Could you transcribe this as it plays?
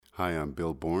Hi, I'm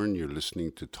Bill Bourne. You're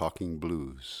listening to Talking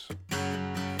Blues.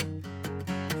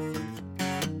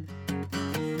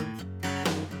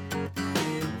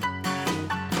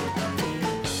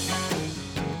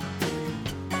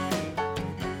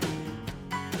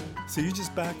 So you're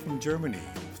just back from Germany,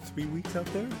 3 weeks out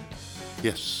there?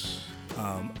 Yes.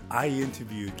 I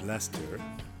interviewed Lester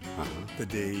the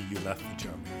day you left for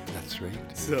Germany. That's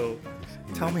right. So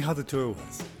tell me how the tour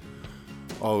was.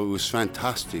 Oh, it was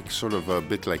fantastic. Sort of a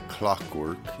bit like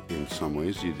clockwork in some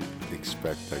ways. You'd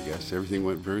expect, I guess. Everything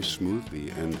went very smoothly.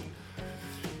 And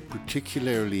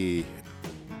particularly,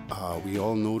 we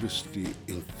all noticed the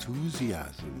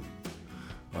enthusiasm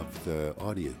of the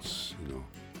audience, you know.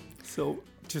 So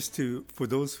for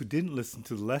those who didn't listen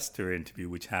to the Lester interview,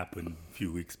 which happened a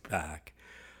few weeks back,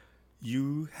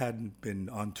 you hadn't been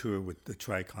on tour with the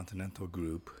Tricontinental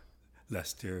group,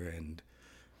 Lester and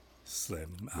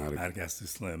Slim, Madagascar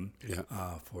Slim,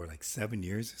 for like 7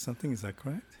 years or something. Is that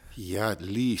correct? Yeah, at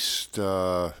least.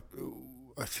 I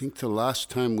think the last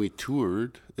time we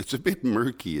toured, it's a bit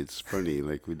murky. It's funny,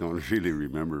 like we don't really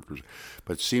remember.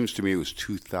 But it seems to me it was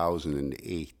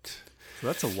 2008. So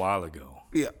that's a while ago.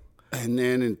 Yeah. And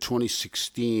then in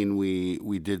 2016,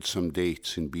 we did some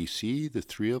dates in BC, the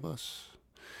three of us.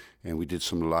 And we did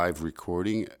some live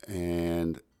recording.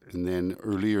 And then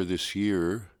earlier this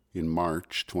year, in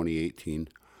March 2018,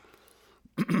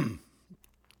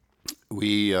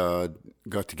 we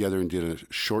got together and did a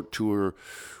short tour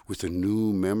with a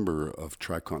new member of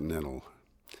Tricontinental,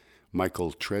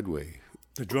 Michael Treadway.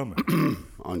 The drummer.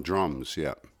 On drums,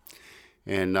 yeah.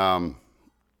 And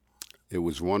it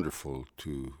was wonderful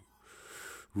to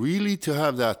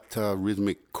have that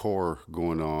rhythmic core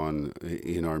going on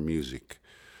in our music.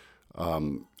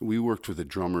 We worked with a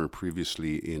drummer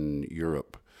previously in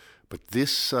Europe, but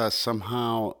this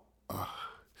somehow,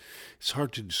 it's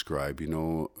hard to describe, you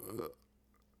know.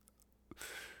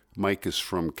 Mike is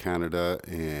from Canada,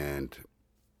 and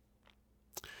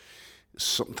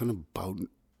something about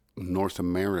North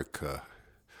America.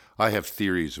 I have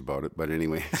theories about it, but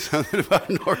anyway, something about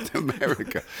North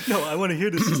America. No, I want to hear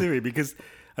this theory because,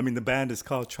 I mean, the band is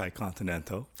called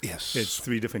Tricontinental. Yes. It's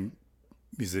three different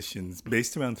musicians,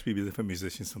 based around three different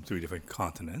musicians from three different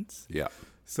continents. Yeah.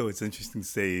 So it's interesting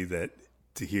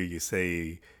to hear you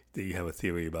say that you have a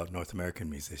theory about North American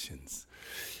musicians.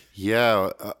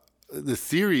 Yeah, the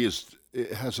theory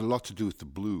it has a lot to do with the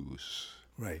blues.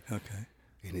 Right, okay.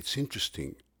 And it's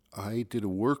interesting. I did a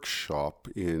workshop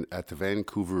at the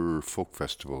Vancouver Folk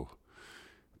Festival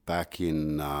back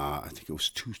in, I think it was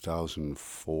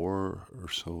 2004 or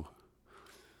so.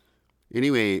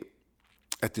 Anyway,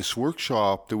 at this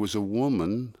workshop, there was a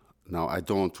woman. Now, I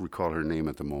don't recall her name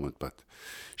at the moment, but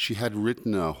she had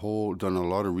done a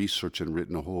lot of research and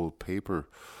written a whole paper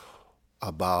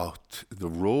about the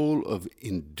role of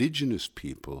indigenous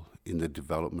people in the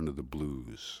development of the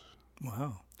blues.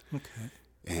 Wow, okay.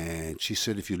 And she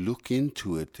said if you look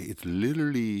into it, it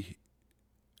literally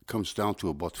comes down to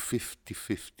about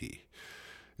 50-50.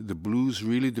 The blues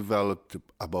really developed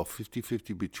about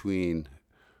 50-50 between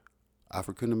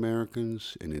African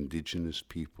Americans and indigenous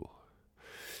people.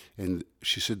 And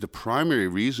she said the primary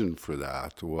reason for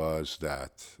that was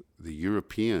that the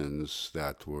Europeans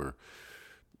that were,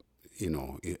 you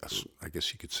know, I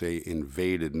guess you could say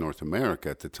invaded North America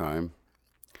at the time,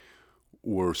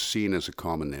 were seen as a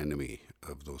common enemy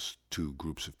of those two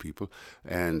groups of people.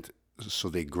 And so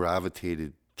they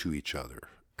gravitated to each other.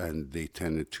 And they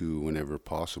tended to, whenever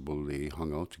possible, they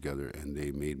hung out together and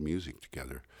they made music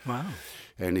together. Wow.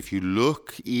 And if you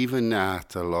look even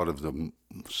at a lot of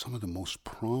some of the most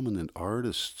prominent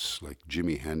artists like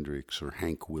Jimi Hendrix or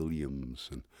Hank Williams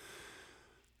and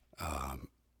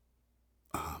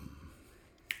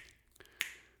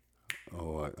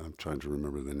I'm trying to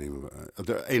remember the name of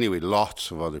it. Anyway,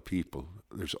 lots of other people.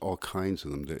 There's all kinds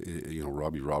of them. You know,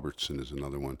 Robbie Robertson is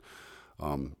another one.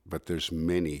 But there's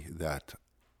many that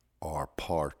are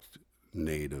part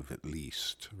native at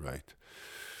least, right?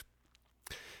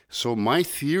 So my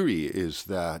theory is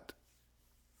that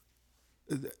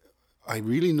I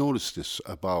really noticed this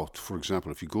about, for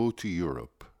example, if you go to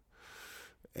Europe,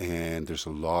 and there's a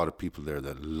lot of people there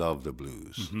that love the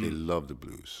blues. Mm-hmm. They love the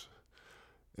blues.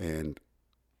 And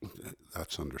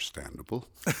that's understandable.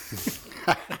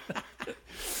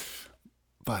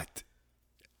 But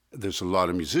there's a lot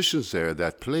of musicians there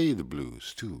that play the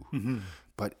blues too. Mm-hmm.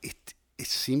 But it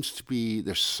seems to be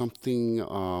there's something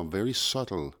very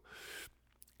subtle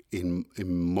in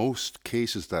most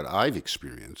cases that I've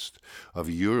experienced of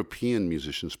European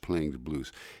musicians playing the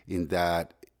blues, in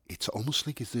that it's almost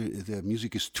like the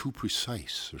music is too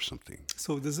precise or something.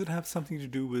 So does it have something to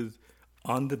do with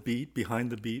on the beat,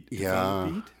 behind the beat, is on Yeah,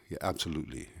 the beat? yeah,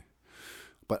 absolutely.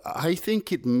 But I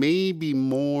think it may be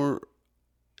more.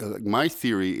 My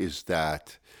theory is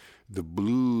that the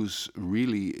blues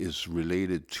really is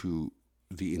related to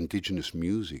the indigenous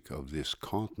music of this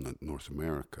continent, North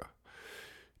America,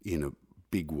 in a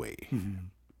big way.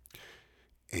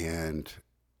 And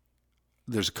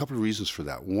there's a couple of reasons for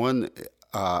that. One,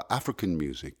 African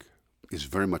music is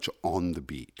very much on the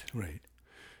beat. Right.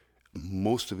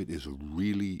 Most of it is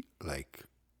really like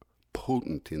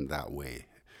potent in that way.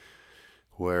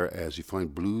 Whereas you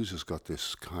find blues has got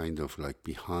this kind of like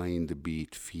behind the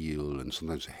beat feel and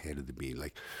sometimes ahead of the beat,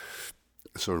 like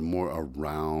sort of more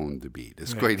around the beat.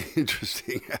 It's quite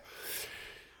interesting.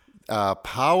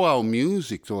 Powwow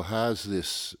music, though, has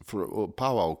this.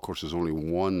 Powwow, of course, is only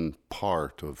one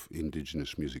part of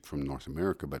indigenous music from North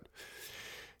America, but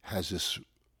has this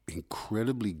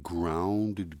incredibly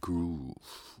grounded groove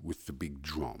with the big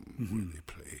drum when they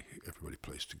play. Everybody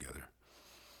plays together.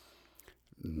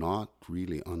 Not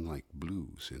really unlike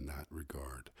blues in that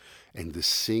regard. And the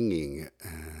singing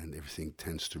and everything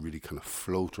tends to really kind of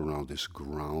float around this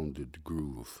grounded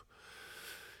groove.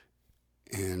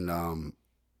 And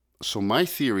so my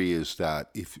theory is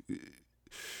that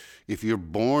if you're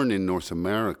born in North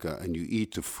America and you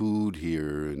eat the food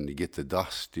here and you get the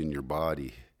dust in your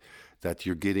body, that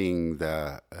you're getting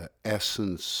the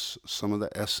essence, some of the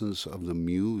essence of the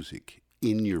music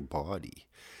in your body.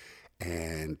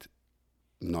 And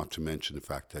not to mention the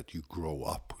fact that you grow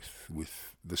up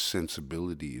with the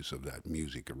sensibilities of that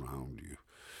music around you,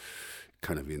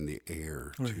 kind of in the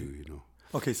air too, you know.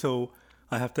 Okay, so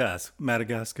I have to ask,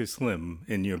 Madagascar Slim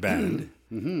in your band,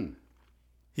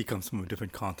 he comes from a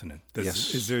different continent.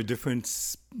 Yes. Is there a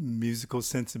different musical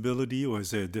sensibility, or is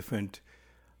there a different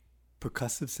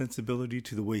percussive sensibility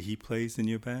to the way he plays in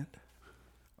your band?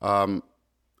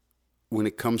 When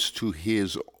it comes to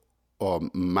his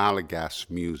Malagasy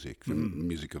music, the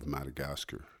music of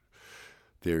Madagascar,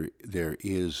 there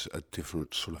is a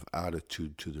different sort of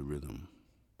attitude to the rhythm.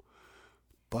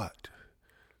 But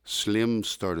Slim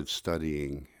started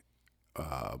studying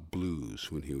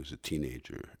blues when he was a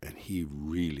teenager, and he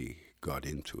really got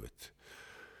into it.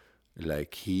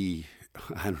 Like I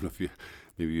don't know if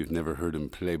maybe you've never heard him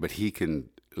play, but he can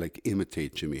like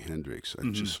imitate Jimi Hendrix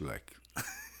and just like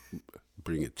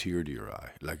bring a tear to your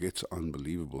eye. Like, it's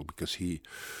unbelievable because he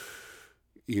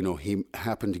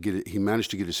happened to he managed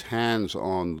to get his hands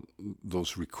on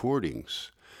those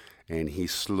recordings, and he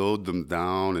slowed them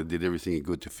down and did everything he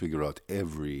could to figure out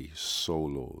every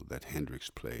solo that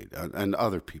Hendrix played, and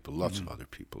other people, lots of other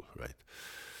people, right?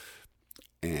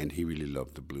 And he really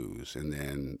loved the blues. And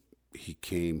then he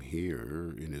came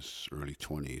here in his early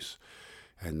 20s,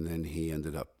 and then he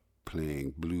ended up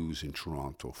playing blues in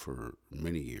Toronto for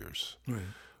many years. Right.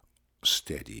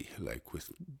 Steady, like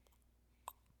with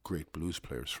great blues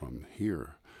players from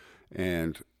here.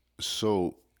 And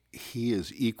so he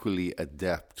is equally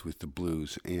adept with the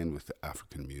blues and with the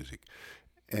African music.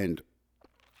 And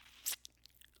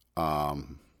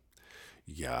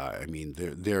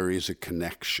there is a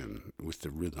connection with the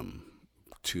rhythm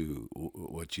to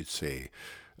what you'd say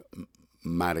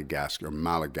Madagascar,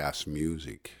 Malagasy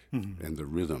music, and the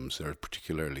rhythms. There are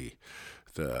particularly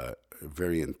the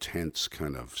very intense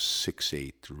kind of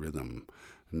 6/8 rhythm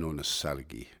known as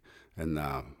salagi. And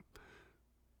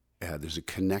there's a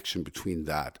connection between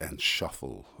that and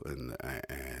shuffle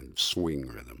and swing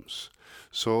rhythms.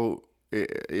 So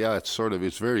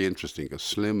it's very interesting because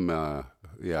Slim,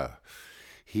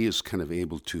 he is kind of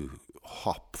able to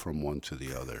hop from one to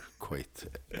the other quite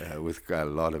with a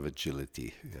lot of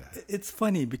agility. Yeah. It's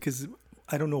funny because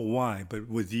I don't know why, but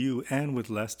with you and with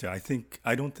Lester,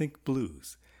 I don't think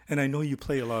blues. And I know you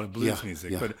play a lot of blues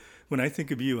music, but when I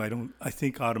think of you, I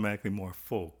think automatically more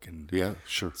folk and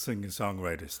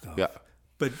singer-songwriter stuff. Yeah.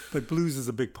 But blues is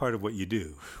a big part of what you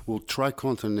do. Well,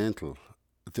 Tricontinental,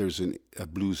 there's a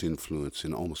blues influence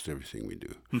in almost everything we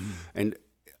do. And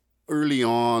early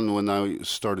on, when I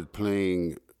started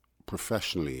playing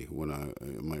professionally,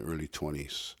 in my early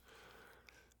 20s,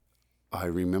 I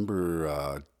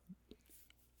remember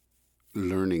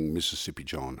learning Mississippi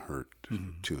John Hurt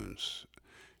tunes,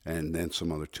 and then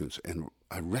some other tunes. And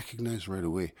I recognized right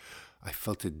away, I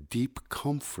felt a deep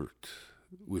comfort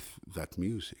with that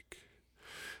music.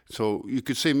 So you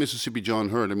could say Mississippi John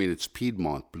Hurt, I mean, it's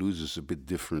Piedmont. Blues is a bit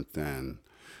different than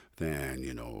I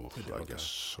guess,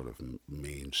 sort of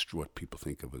what people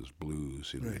think of as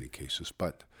blues in many cases.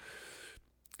 But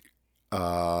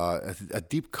a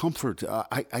deep comfort,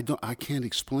 I can't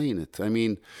explain it. I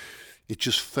mean, it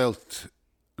just felt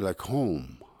like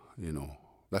home, you know.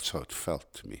 That's how it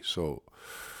felt to me. So,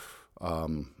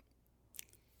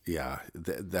 yeah,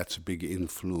 that's a big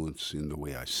influence in the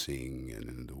way I sing and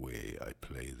in the way I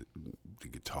play the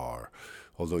guitar.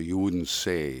 Although you wouldn't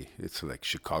say it's like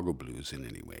Chicago blues in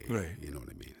any way. Right. You know what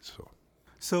I mean?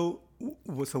 So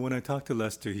when I talked to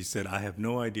Lester, he said, I have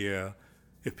no idea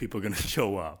if people are going to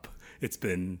show up. It's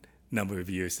been a number of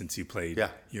years since you played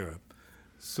Europe.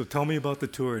 So tell me about the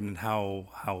tour and how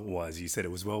it was. You said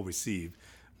it was well received,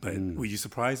 but were you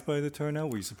surprised by the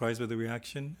turnout? Were you surprised by the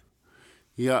reaction?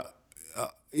 Yeah.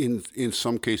 In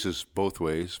some cases, both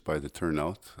ways by the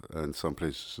turnout. In some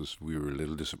places, we were a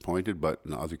little disappointed, but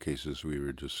in other cases, we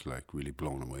were just like really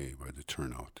blown away by the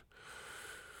turnout.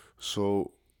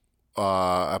 So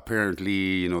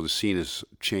apparently, the scene has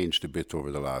changed a bit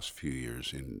over the last few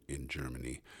years in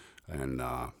Germany, and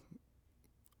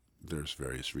there's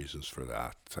various reasons for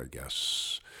that. I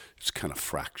guess it's kind of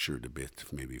fractured a bit,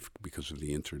 maybe because of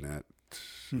the internet.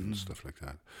 And stuff like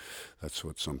that. That's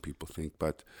what some people think.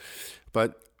 But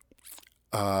that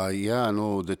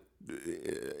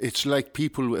it's like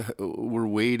people were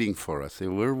waiting for us.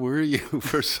 Where were you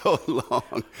for so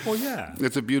long? Well, yeah.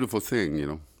 It's a beautiful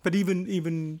thing, But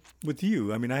even with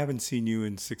you, I mean, I haven't seen you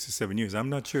in 6 or 7 years. I'm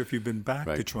not sure if you've been back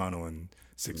to Toronto in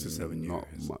 6 or 7 years. Not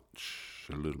much,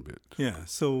 a little bit. Yeah.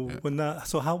 So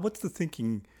what's the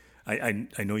thinking?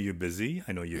 I know you're busy.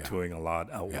 I know you're touring a lot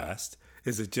out west.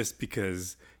 Is it just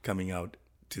because coming out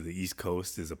to the East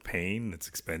Coast is a pain? It's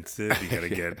expensive. You got to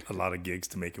get a lot of gigs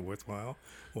to make it worthwhile?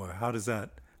 Or how does that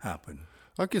happen?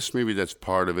 I guess maybe that's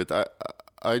part of it.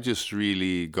 I just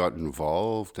really got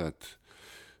involved at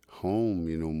home,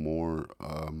 more.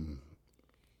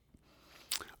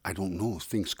 I don't know.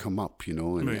 Things come up,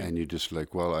 and you're just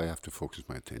like, well, I have to focus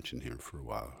my attention here for a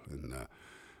while.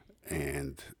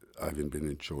 And I've been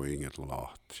enjoying it a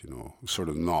lot, sort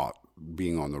of not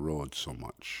being on the road so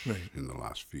much in the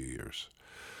last few years.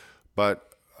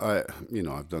 But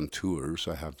I've done tours.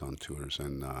 I have done tours,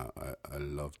 and I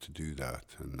love to do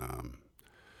that. And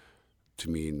to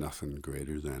me, nothing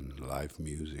greater than live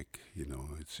music.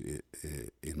 It's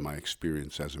in my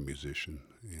experience as a musician.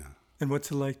 Yeah. And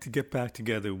what's it like to get back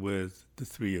together with the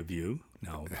three of you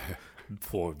now?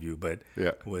 4 of you, but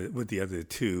with the other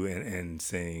 2 and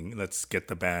saying, let's get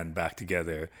the band back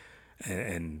together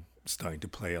and starting to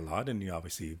play a lot. And you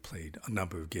obviously played a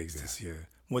number of gigs this year.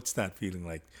 What's that feeling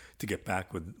like to get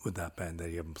back with that band that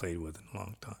you haven't played with in a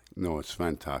long time? No, it's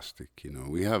fantastic.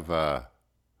 We have,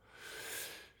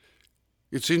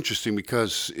 it's interesting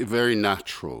because a very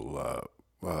natural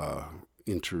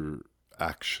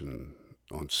interaction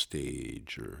on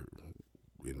stage or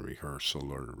in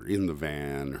rehearsal or in the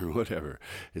van or whatever.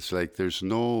 It's like it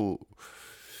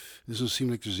doesn't seem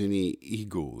like there's any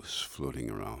egos floating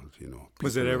around,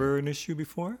 Was it ever an issue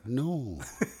before? No.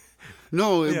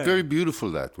 No, very beautiful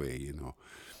that way,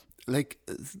 Like,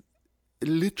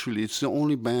 literally, it's the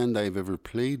only band I've ever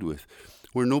played with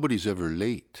where nobody's ever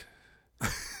late.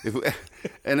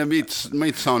 And I mean, it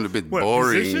might sound a bit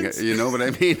boring, musicians? but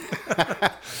I mean...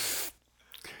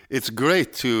 It's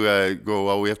great to go,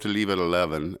 well, we have to leave at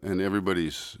 11, and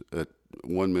everybody's at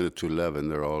 1 minute to 11,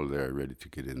 they're all there ready to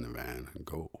get in the van and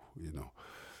go,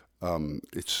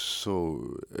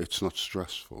 It's not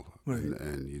stressful,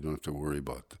 and you don't have to worry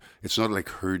about it's not like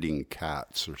herding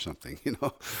cats or something,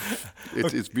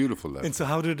 It's beautiful. And so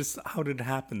how did it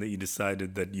happen that you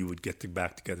decided that you would get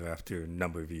back together after a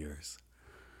number of years?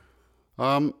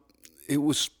 It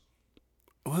was...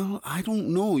 Well, I don't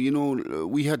know.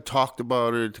 We had talked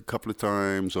about it a couple of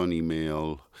times on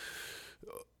email,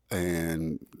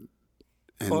 and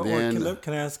then...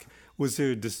 Can I ask, was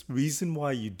there this reason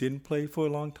why you didn't play for a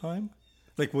long time?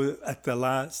 Like, at the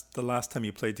last time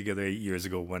you played together 8 years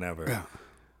ago, whenever,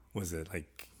 was it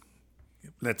like,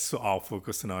 let's all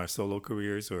focus on our solo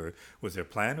careers, or was there a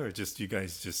plan, or just you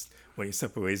guys just went your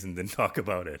separate ways and didn't talk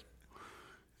about it?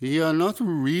 Yeah, not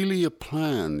really a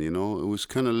plan, It was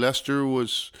kind of Lester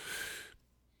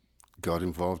got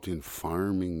involved in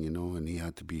farming, and he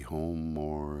had to be home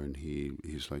more, and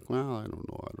he's like, well, I don't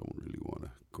know, I don't really want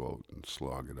to go out and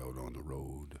slog it out on the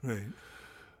road. Right.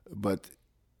 But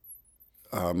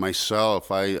myself,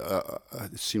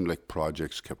 it seemed like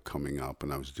projects kept coming up,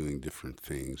 and I was doing different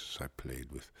things. I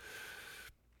played with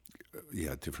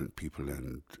different people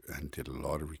and did a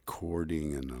lot of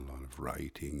recording and a lot of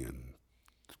writing and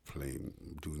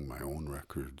doing my own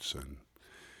records, and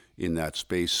in that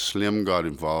space, Slim got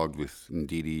involved with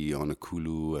Ndidi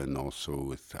Onakulu and also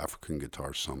with African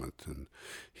Guitar Summit, and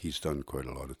he's done quite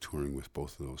a lot of touring with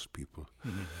both of those people.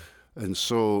 Mm-hmm. And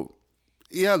so,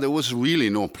 there was really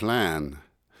no plan.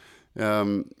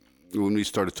 When we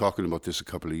started talking about this a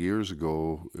couple of years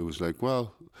ago, it was like,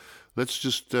 well, let's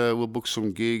just we'll book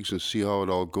some gigs and see how it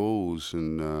all goes,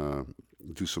 and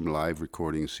do some live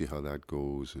recordings, see how that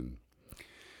goes,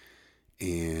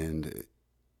 and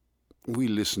we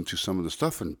listened to some of the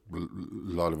stuff, and a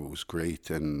lot of it was great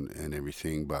and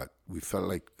everything. But we felt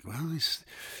like, well,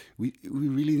 we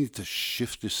really need to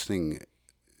shift this thing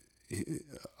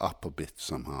up a bit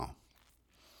somehow.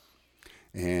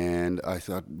 And I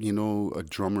thought, a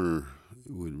drummer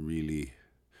would really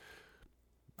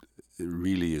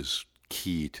is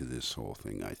key to this whole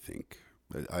thing, I think.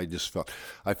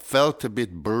 I felt a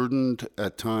bit burdened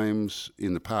at times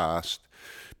in the past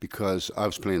because I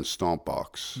was playing stomp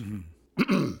box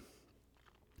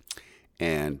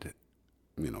and,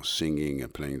 singing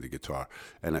and playing the guitar.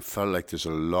 And I felt like there's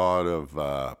a lot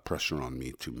of pressure on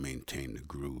me to maintain the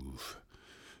groove.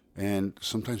 And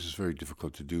sometimes it's very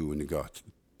difficult to do when you got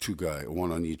two guys,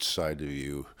 one on each side of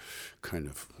you, kind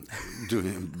of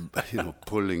doing,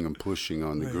 pulling and pushing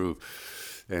on the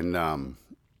groove. And,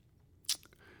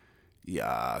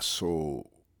 so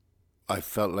I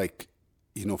felt like,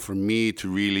 for me to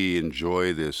really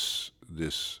enjoy this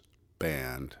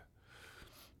band,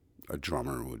 a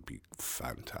drummer would be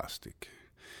fantastic.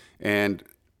 And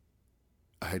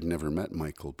I had never met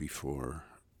Michael before.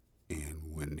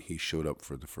 And when he showed up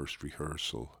for the first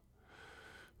rehearsal,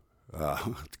 a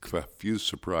few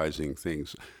surprising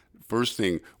things. First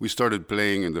thing, we started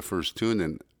playing in the first tune,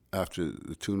 and after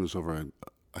the tune was over,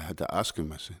 I had to ask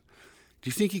him, I said, do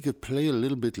you think you could play a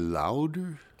little bit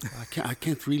louder? I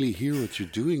can't really hear what you're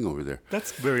doing over there.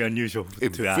 That's very unusual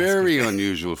to ask. Very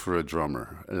unusual for a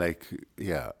drummer.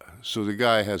 So the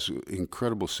guy has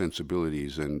incredible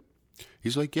sensibilities, and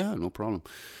he's like, yeah, no problem.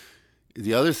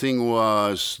 The other thing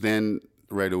was then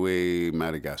right away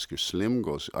Madagascar Slim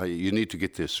goes, you need to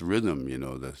get this rhythm,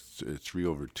 the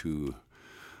 3/2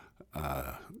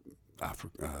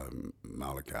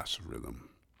 Malagasy rhythm.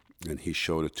 And he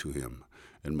showed it to him.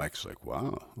 And Mike's like,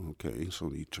 wow, okay. So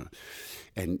he tried.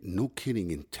 And no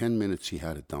kidding, in 10 minutes he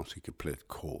had it down so he could play it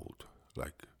cold.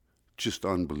 Like, just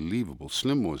unbelievable.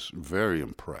 Slim was very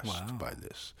impressed by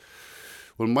this.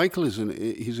 Well, Michael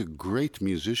he's a great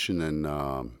musician and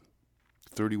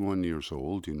 31 years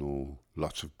old,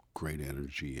 lots of great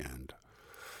energy. And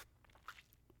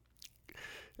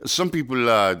some people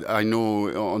I know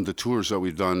on the tours that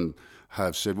we've done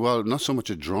have said, well, not so much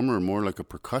a drummer, more like a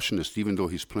percussionist, even though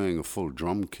he's playing a full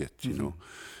drum kit,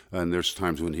 And there's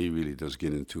times when he really does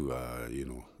get into,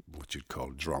 what you'd call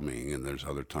drumming, and there's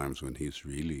other times when he's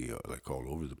really all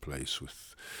over the place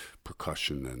with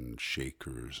percussion and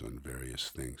shakers and various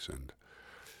things. And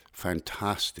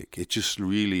fantastic. It just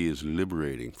really is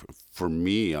liberating. For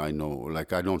me, I know,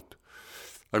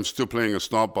 I'm still playing a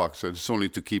stomp box. It's only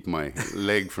to keep my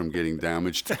leg from getting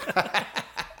damaged.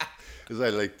 Because I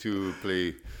like to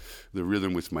play the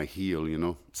rhythm with my heel,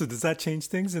 So does that change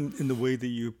things in the way that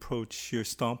you approach your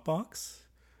stomp box?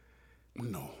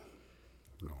 No.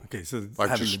 Okay, so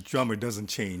having the drummer doesn't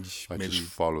change. I just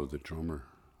follow the drummer.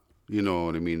 You know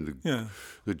what I mean?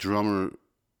 The drummer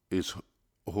is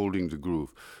holding the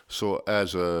groove. So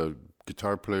as a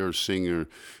guitar player, singer,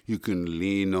 you can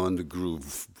lean on the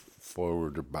groove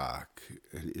forward or back.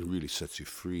 And it really sets you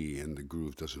free, and the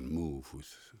groove doesn't move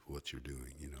with what you're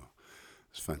doing,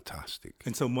 It's fantastic.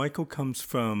 And so Michael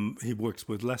he works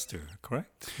with Lester,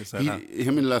 correct?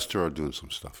 Him and Lester are doing some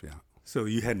stuff, yeah. So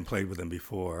you hadn't played with them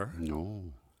before?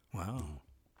 No. Wow. No.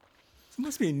 So it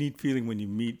must be a neat feeling when you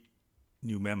meet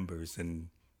new members and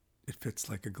it fits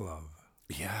like a glove.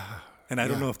 Yeah. And I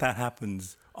don't know if that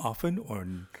happens often or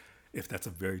if that's a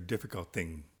very difficult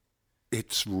thing.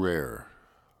 It's rare,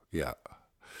 yeah.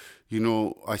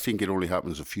 I think it only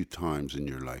happens a few times in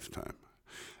your lifetime.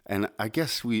 And I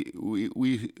guess we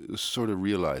sort of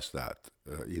realized that,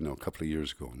 a couple of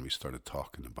years ago when we started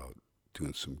talking about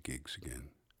doing some gigs again,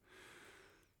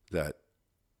 that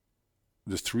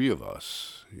the three of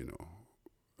us,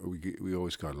 we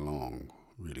always got along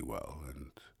really well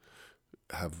and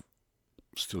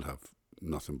still have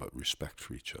nothing but respect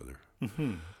for each other.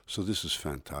 Mm-hmm. So this is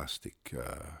fantastic.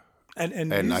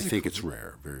 And I think it's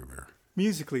rare, very rare.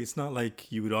 Musically, it's not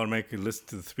like you would automatically listen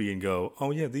to the three and go,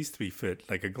 oh yeah, these three fit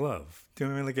like a glove. Do you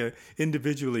know what I mean?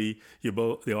 Individually,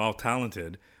 they're all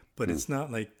talented, but it's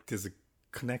not like there's a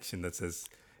connection that says,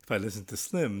 if I listen to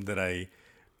Slim, that I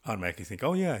automatically think,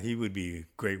 oh yeah, he would be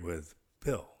great with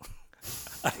Bill.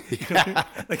 I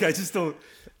just don't.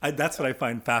 That's what I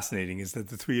find fascinating, is that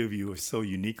the three of you are so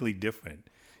uniquely different,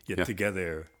 yet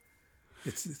together,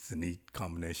 it's a neat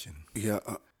combination. Yeah.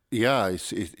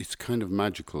 It's kind of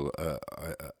magical.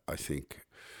 I think.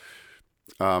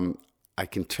 I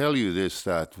can tell you this,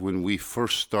 that when we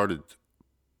first started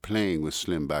playing with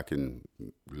Slim back in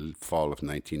fall of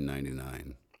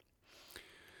 1999,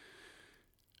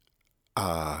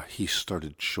 he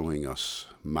started showing us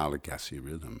Malagasy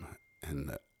rhythm,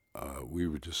 and we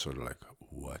were just sort of like,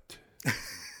 what?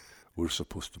 We're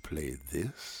supposed to play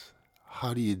this?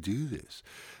 How do you do this?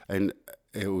 And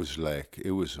it was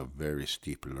a very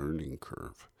steep learning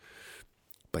curve.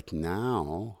 But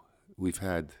now we've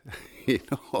had,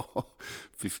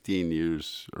 15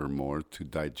 years or more to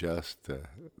digest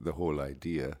the whole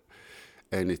idea,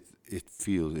 and it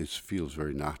feels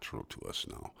very natural to us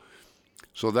now.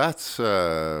 So that's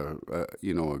a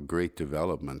great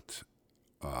development.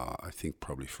 I think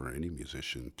probably for any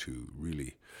musician to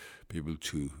really be able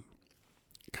to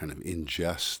kind of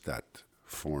ingest that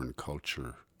foreign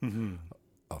culture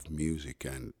of music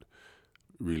and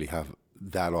really have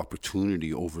that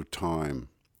opportunity over time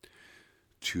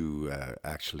to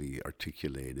actually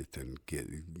articulate it and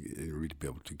really be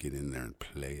able to get in there and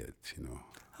play it.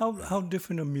 How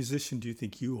different a musician do you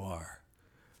think you are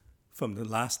from the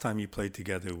last time you played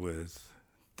together with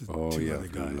the two other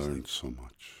guys? I learned so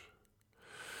much.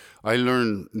 I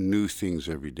learn new things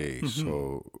every day.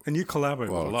 So, and you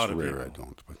collaborate with a lot of people. It's rare I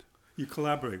don't, but you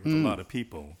collaborate with a lot of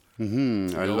people. I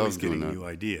love getting doing that. new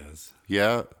ideas.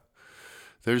 Yeah,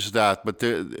 there's that. But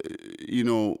the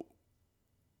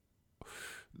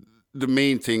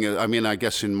main thing, I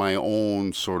guess in my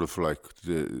own sort of like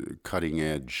the cutting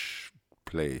edge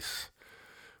place,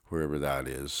 wherever that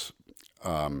is,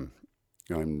 I'm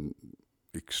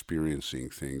experiencing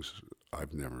things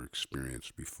I've never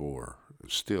experienced before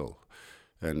still.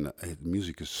 And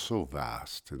music is so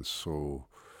vast and so,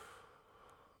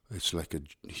 it's like a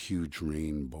huge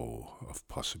rainbow of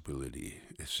possibility.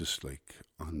 It's just like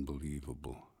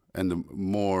unbelievable. And the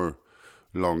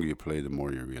longer you play, the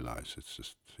more you realize it's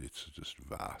just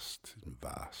vast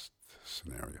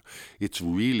scenario. It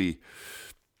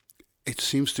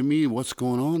seems to me what's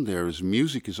going on there is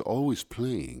music is always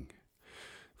playing.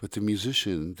 But the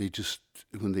musician,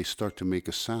 when they start to make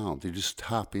a sound, they just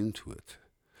tap into it.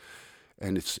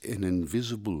 And it's an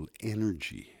invisible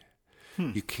energy.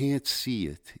 You can't see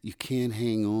it. You can't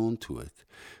hang on to it.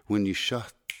 When you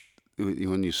stop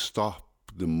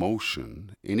the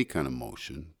motion, any kind of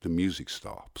motion, the music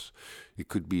stops. It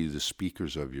could be the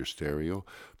speakers of your stereo.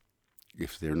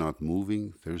 If they're not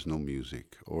moving, there's no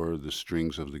music. Or the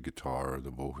strings of the guitar, or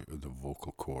the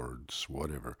vocal cords,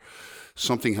 whatever.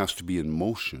 Something has to be in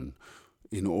motion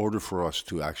in order for us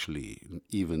to actually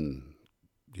even,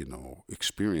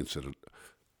 experience it.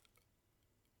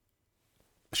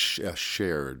 A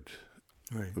shared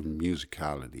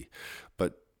musicality.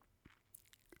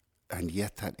 And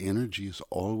yet that energy is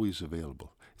always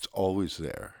available. It's always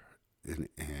there.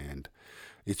 And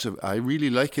I really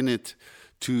liken it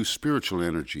to spiritual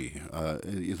energy.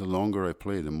 The longer I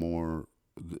play, the more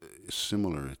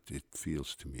similar it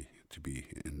feels to me to be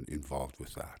involved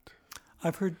with that.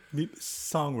 I've heard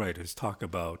songwriters talk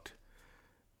about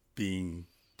being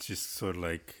just sort of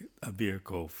like a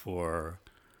vehicle for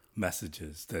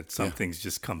messages, that some things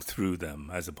just come through them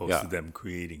as opposed to them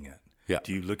creating it. Yeah.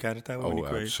 Do you look at it that way when you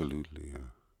create? Absolutely, yeah.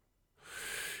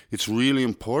 It's really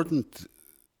important,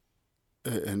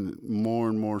 and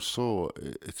more so,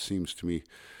 it seems to me,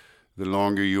 the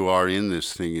longer you are in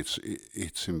this thing,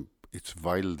 it's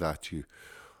vital that you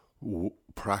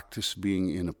practice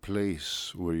being in a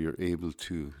place where you're able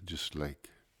to just like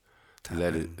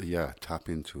tap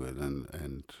into it,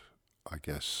 and I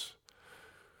guess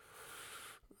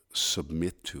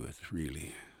submit to it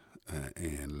really,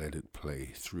 and let it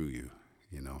play through you.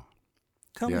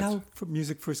 Tell me how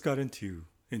music first got into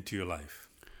your life.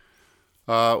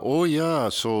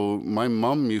 So my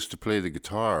mom used to play the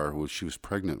guitar when she was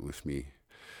pregnant with me,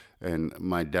 and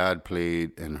my dad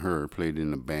played in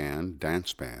a band,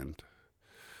 dance band.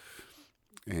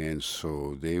 And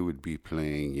so they would be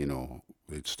playing,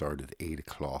 they'd start at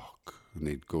 8:00 and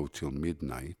they'd go till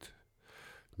midnight.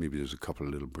 Maybe there's a couple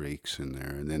of little breaks in there,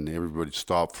 and then everybody'd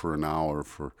stop for an hour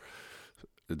for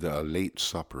the late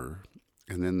supper,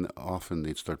 and then often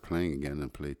they'd start playing again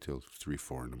and play till 3,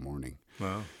 4 in the morning.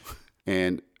 Wow.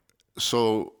 And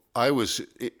so I was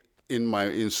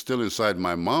still inside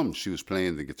my mom. She was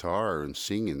playing the guitar and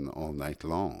singing all night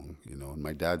long, and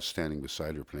my dad's standing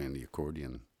beside her playing the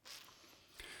accordion.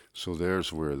 So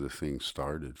there's where the thing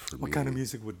started for me. What kind of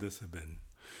music would this have been?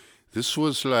 This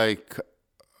was like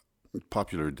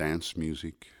popular dance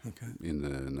music in the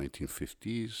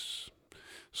 1950s.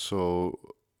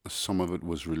 So some of it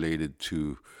was related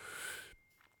to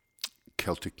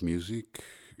Celtic music,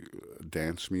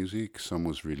 dance music. Some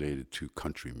was related to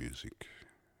country music,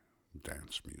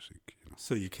 dance music.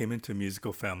 So you came into a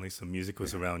musical family, so music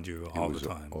was around you all the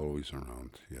time. Always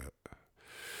around, yeah.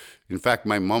 In fact,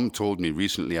 my mom told me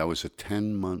recently I was a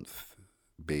 10-month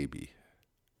baby.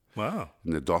 Wow.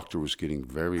 And the doctor was getting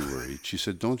very worried. She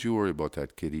said, "Don't you worry about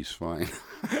that kid, he's fine."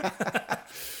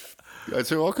 I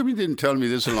said, "How come you didn't tell me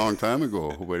this a long time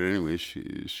ago?" But anyway,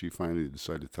 she finally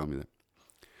decided to tell me that.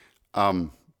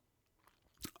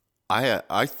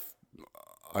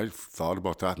 I thought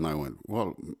about that, and I went,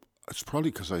 well, it's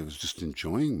probably because I was just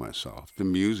enjoying myself. The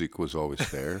music was always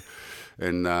there,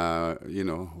 and I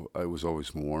was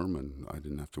always warm, and I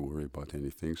didn't have to worry about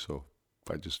anything. So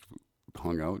I just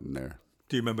hung out in there.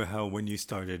 Do you remember how when you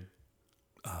started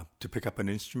to pick up an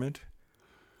instrument?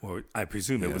 Or I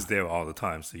presume it was there all the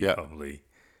time, so you probably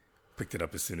picked it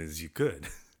up as soon as you could.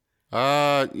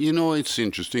 It's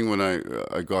interesting. When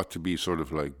I got to be sort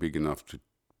of like big enough to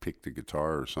pick the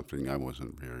guitar or something, I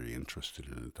wasn't very interested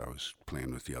in it. I was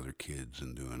playing with the other kids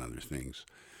and doing other things.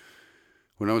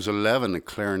 When I was 11, a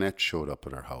clarinet showed up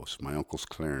at our house, my uncle's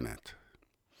clarinet.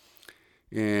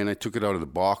 And I took it out of the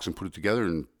box and put it together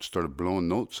and started blowing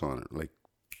notes on it, like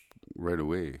right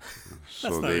away.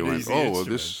 So they went, "Oh, well,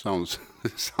 this sounds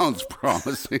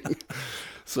promising."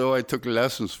 So I took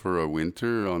lessons for a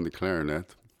winter on the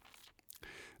clarinet.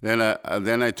 Then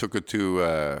I took it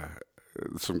to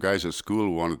some guys at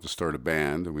school wanted to start a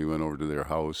band, and we went over to their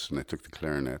house, and I took the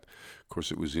clarinet. Of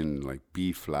course, it was in like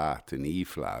B flat and E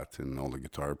flat, and all the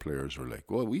guitar players were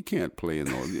like, "Well, we can't play in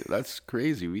those. That's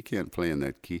crazy. We can't play in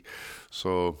that key."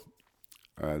 So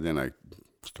then I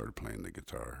started playing the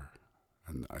guitar,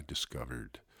 and I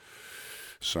discovered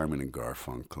Simon and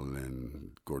Garfunkel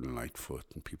and Gordon Lightfoot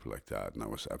and people like that, and I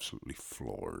was absolutely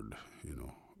floored,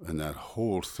 And that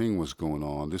whole thing was going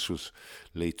on. This was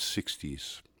late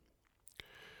 60s.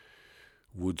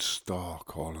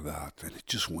 Woodstock, all of that. And it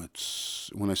just went,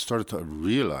 when I started to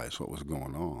realize what was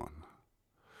going on,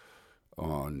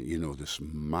 this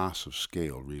massive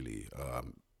scale, really,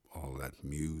 all that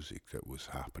music that was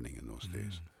happening in those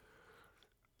days,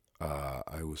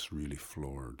 I was really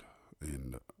floored,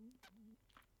 and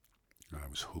I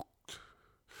was hooked.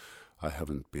 I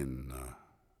haven't been...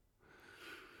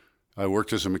 I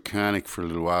worked as a mechanic for a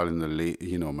little while in the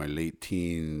my late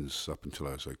teens up until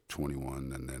I was like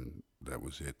 21, and then that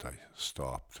was it. I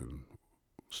stopped and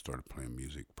started playing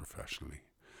music professionally.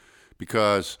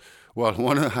 Because, well,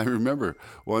 I remember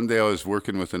one day I was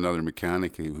working with another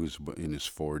mechanic who was in his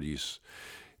 40s,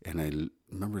 and I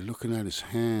remember looking at his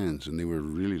hands, and they were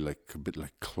really like a bit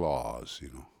like claws,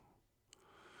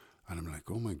 And I'm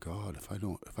like, oh my God, if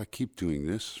I keep doing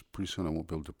this, pretty soon I won't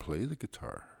be able to play the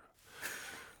guitar.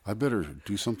 I better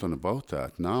do something about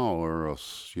that now, or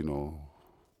else,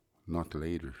 not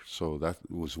later. So that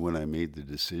was when I made the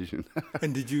decision.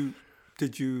 And did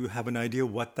you have an idea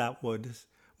what that was,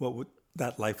 what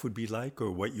that life would be like,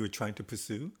 or what you were trying to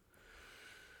pursue?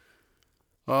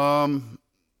 Well,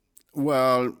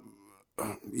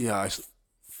 yeah, I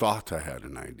thought I had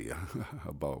an idea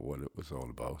about what it was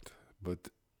all about, but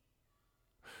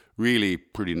really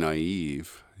pretty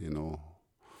naive,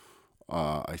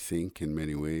 I think in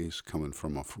many ways,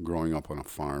 growing up on a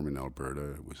farm in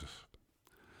Alberta,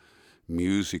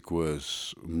 music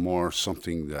was more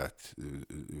something that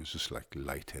it was just like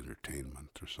light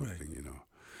entertainment or something, right.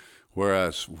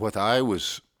 Whereas what I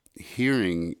was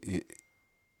hearing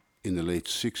in the late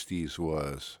 60s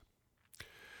was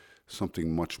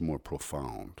something much more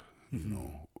profound,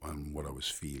 and what I was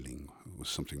feeling was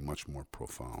something much more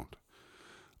profound.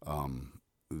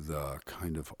 The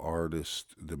kind of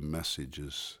artist, the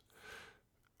messages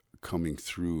coming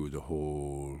through the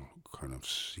whole kind of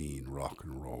scene, rock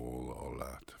and roll, all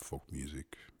that, folk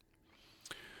music.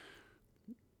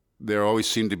 There always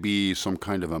seemed to be some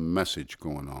kind of a message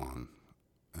going on.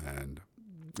 And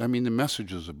I mean, the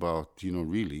message is about,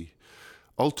 really,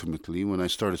 ultimately, when I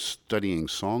started studying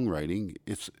songwriting,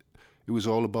 it was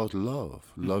all about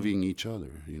love, loving each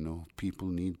other, People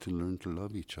need to learn to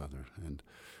love each other. And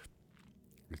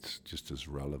it's just as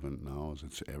relevant now as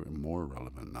it's ever more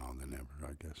relevant now than ever,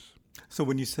 I guess. So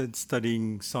when you said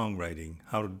studying songwriting,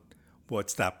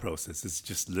 what's that process? Is it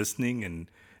just listening and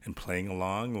playing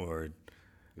along, or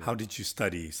how did you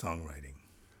study songwriting?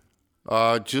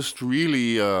 Just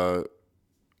really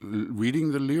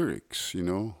reading the lyrics,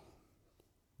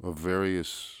 of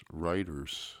various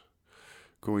writers.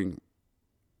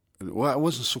 I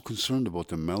wasn't so concerned about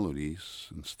the melodies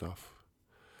and stuff.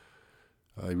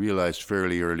 I realized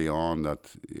fairly early on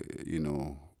that,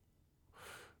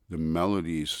 the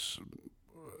melodies,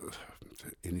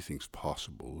 anything's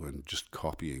possible, and just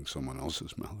copying someone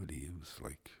else's melody, it was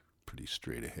like pretty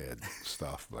straight ahead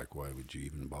stuff, like why would you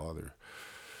even bother?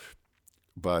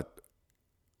 But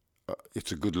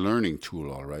it's a good learning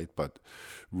tool, all right, but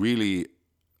really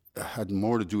it had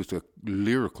more to do with the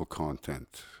lyrical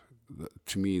content.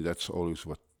 To me, that's always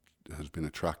what has been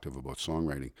attractive about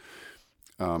songwriting.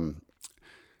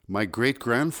 My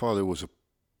great-grandfather was an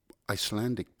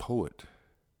Icelandic poet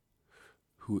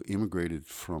who immigrated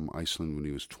from Iceland when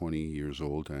he was 20 years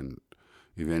old and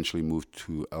eventually moved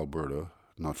to Alberta,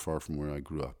 not far from where I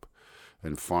grew up,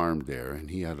 and farmed there. And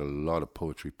he had a lot of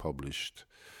poetry published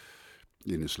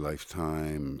in his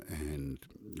lifetime, and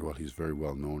well, he's very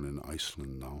well known in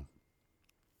Iceland now.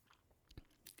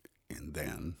 And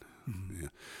then, yeah.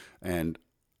 And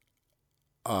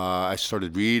I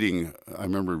started reading. I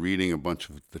remember reading a bunch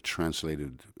of the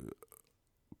translated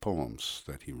poems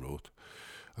that he wrote.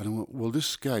 And I went, well,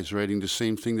 this guy's writing the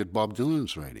same thing that Bob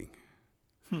Dylan's writing.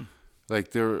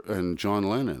 Like and John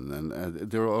Lennon, and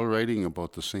they're all writing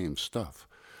about the same stuff.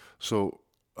 So,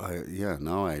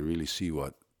 now I really see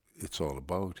what it's all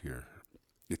about here.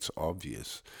 It's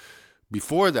obvious.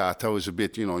 Before that, I was a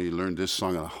bit, you learn this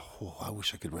song, and I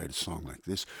wish I could write a song like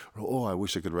this, or I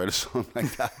wish I could write a song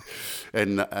like that,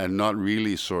 and not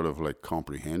really sort of like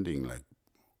comprehending like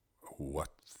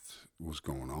what was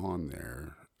going on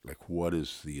there, like what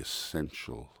is the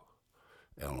essential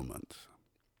element.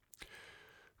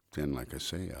 Then, like I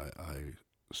say, I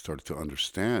started to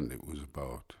understand it was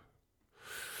about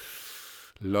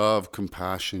love,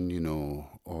 compassion,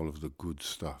 all of the good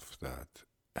stuff that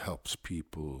helps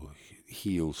people,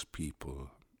 heals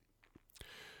people,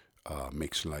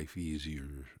 makes life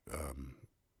easier.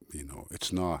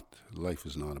 Life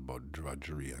is not about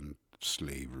drudgery and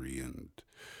slavery and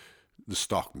the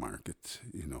stock market,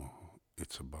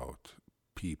 it's about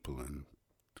people and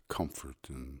comfort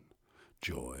and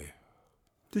joy.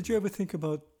 Did you ever think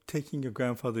about taking your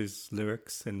grandfather's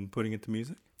lyrics and putting it to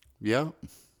music? Yeah.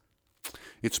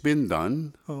 It's been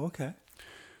done. Oh, okay.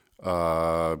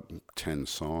 10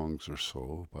 songs or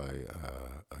so by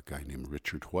a guy named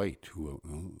Richard White,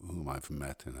 whom I've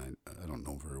met, and I don't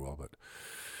know very well,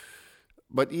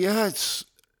 but yeah, it's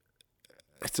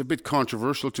a bit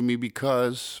controversial to me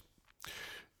because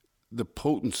the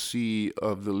potency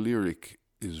of the lyric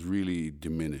is really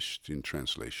diminished in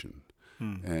translation.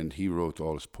 And he wrote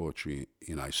all his poetry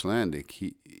in Icelandic.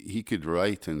 He could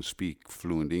write and speak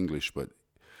fluent English, but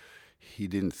he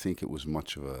didn't think it was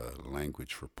much of a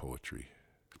language for poetry.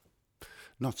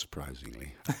 Not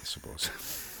surprisingly, I suppose.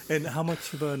 And how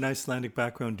much of an Icelandic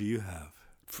background do you have?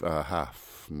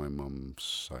 Half. My mom's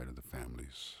side of the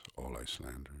family's all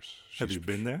Icelanders. Have you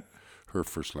been there? Her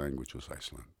first language was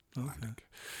Icelandic. Okay.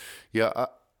 Yeah,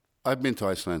 I've been to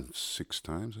Iceland 7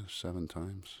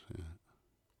 times. Yeah.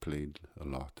 Played a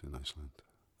lot in Iceland.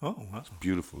 Oh, wow. It's a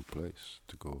beautiful place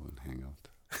to go and hang out.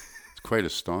 It's quite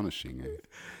astonishing.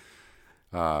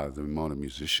 The amount of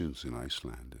musicians in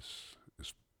Iceland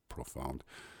is profound.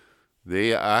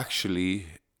 They actually,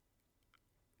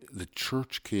 the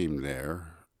church came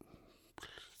there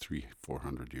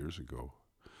 300-400 years ago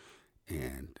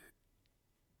and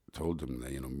told them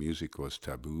that, music was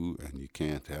taboo and you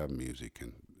can't have music.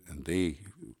 And they,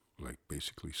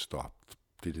 basically stopped.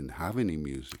 They didn't have any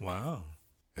music. Wow.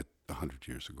 100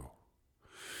 years ago.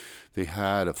 They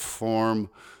had a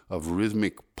form of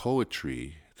rhythmic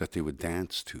poetry that they would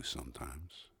dance to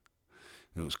sometimes.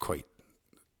 It was quite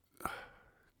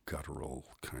guttural,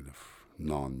 kind of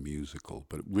non-musical,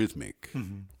 but rhythmic.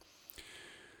 Mm-hmm.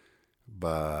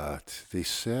 But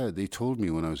they told me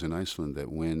when I was in Iceland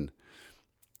that when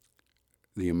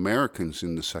the Americans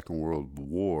in the Second World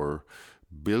War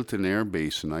built an air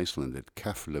base in Iceland at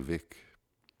Keflavik,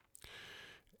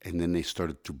 and then they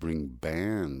started to bring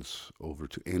bands over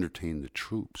to entertain the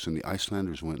troops. And the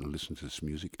Icelanders went and listened to this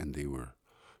music, and they were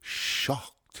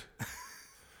shocked.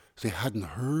 They hadn't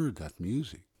heard that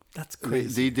music. That's crazy.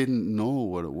 They didn't know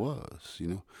what it was,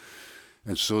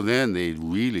 And so then they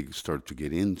really started to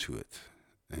get into it.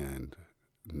 And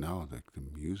now the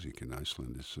music in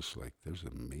Iceland is just there's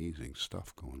amazing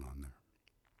stuff going on there.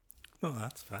 Oh,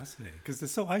 that's fascinating because they're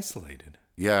so isolated.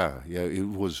 Yeah, it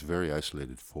was very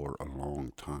isolated for a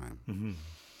long time. Mm-hmm.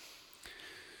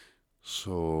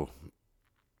 So,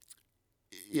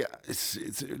 yeah,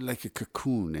 it's like a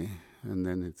cocoon, and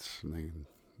then it's like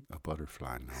a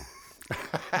butterfly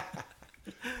now.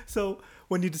 So,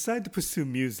 when you decided to pursue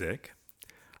music,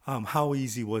 how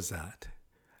easy was that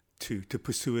to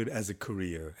pursue it as a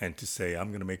career and to say, I'm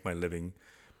going to make my living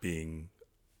being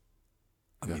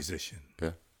a musician?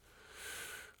 Yeah.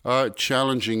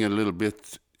 Challenging a little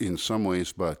bit in some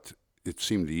ways, but it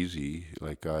seemed easy.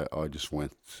 I just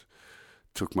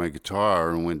took my guitar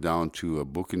and went down to a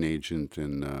booking agent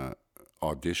and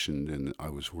auditioned, and I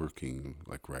was working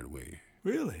right away.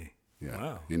 Really? Yeah.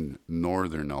 Wow. In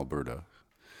northern Alberta,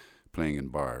 playing in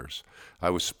bars.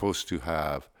 I was supposed to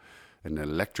have an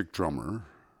electric drummer,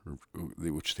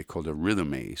 which they called a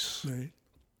rhythm ace. Right.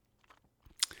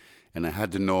 and I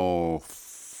had to know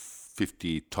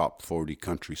 50 top 40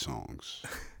 country songs.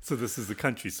 So this is the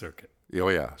country circuit. Oh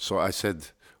yeah. So I said,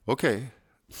 okay.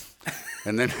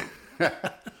 And then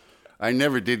I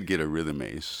never did get a rhythm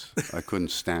ace. I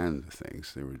couldn't stand the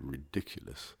things. They were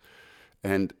ridiculous.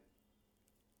 And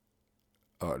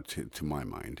to my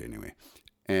mind anyway.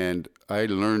 And I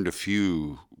learned a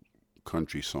few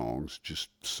country songs just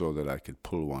so that I could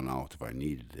pull one out if I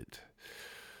needed it.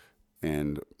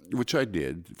 And which I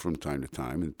did from time to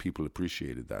time, and people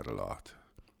appreciated that a lot.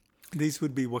 These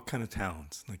would be what kind of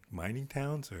towns? Like mining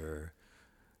towns, or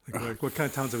like what kind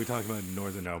of towns are we talking about in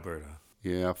northern Alberta?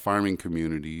 Yeah, farming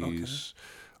communities,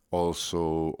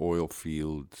 also oil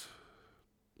field,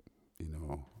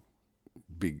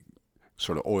 big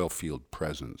sort of oil field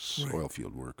presence, oil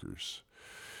field workers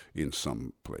in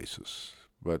some places.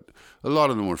 But a lot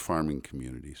of them were farming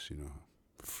communities,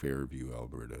 Fairview,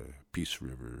 Alberta, Peace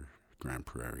River, Grand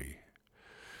Prairie,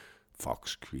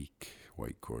 Fox Creek,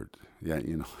 Whitecourt. Yeah,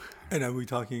 And are we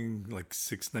talking like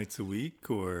 6 nights a week,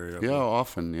 or? Yeah,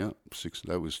 often, yeah.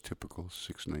 That was typical,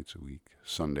 6 nights a week,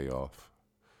 Sunday off.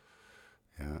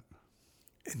 Yeah.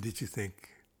 And did you think,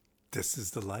 this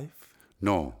is the life?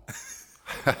 No.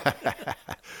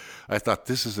 I thought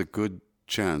this is a good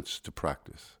chance to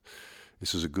practice.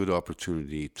 This is a good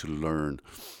opportunity to learn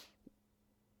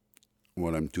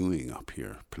what I'm doing up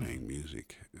here, playing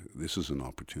music. This is an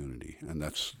opportunity, and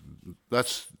that's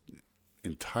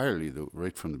entirely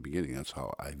right from the beginning. That's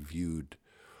how I viewed,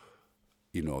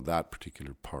 that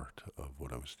particular part of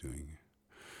what I was doing.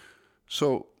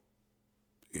 So,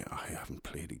 yeah, I haven't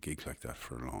played a gig like that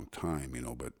for a long time,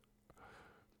 but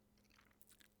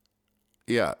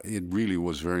yeah, it really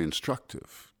was very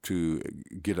instructive to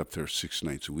get up there 6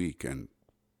 nights a week and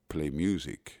play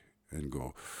music and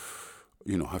go,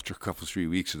 after a couple, 3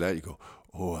 weeks of that, you go,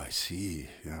 oh, I see.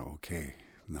 Yeah, okay.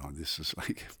 Now this is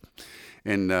like,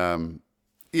 and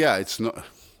yeah, it's not,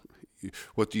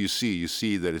 what do you see? You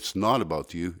see that it's not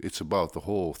about you. It's about the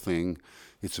whole thing.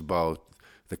 It's about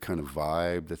the kind of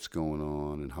vibe that's going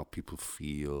on and how people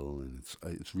feel. And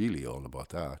it's really all about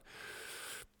that.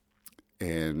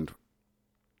 And,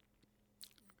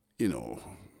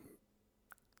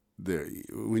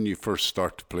 when you first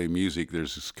start to play music,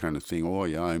 there's this kind of thing, oh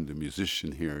yeah, I'm the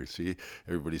musician here, see?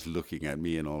 Everybody's looking at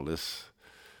me and all this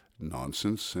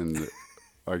nonsense. And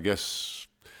I guess,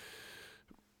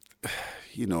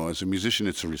 as a musician,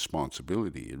 it's a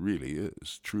responsibility. It really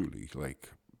is, truly. Like,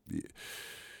 you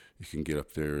can get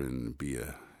up there and be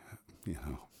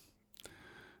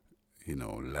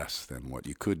less than what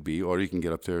you could be, or you can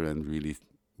get up there and really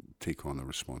take on the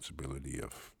responsibility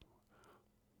of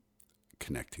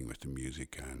connecting with the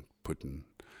music and putting,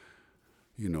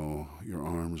 your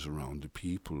arms around the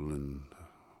people and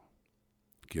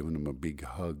giving them a big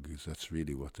hug, because that's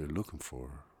really what they're looking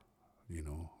for,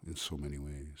 in so many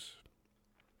ways.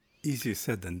 Easier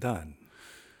said than done.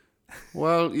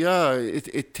 Well, yeah,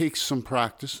 it takes some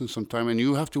practice and some time, and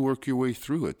you have to work your way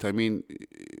through it. I mean,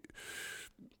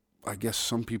 I guess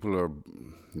some people are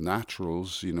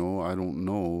naturals, I don't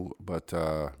know, but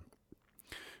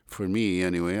for me,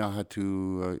 anyway, I had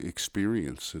to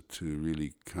experience it to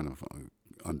really kind of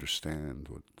understand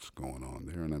what's going on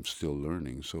there, and I'm still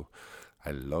learning. So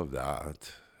I love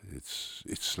that.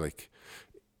 It's like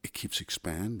it keeps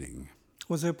expanding.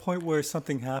 Was there a point where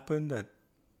something happened that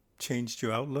changed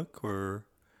your outlook or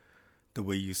the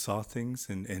way you saw things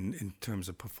in terms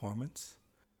of performance?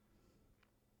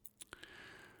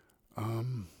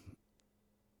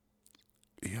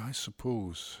 Yeah, I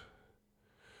suppose.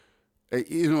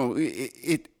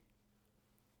 It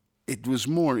was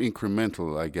more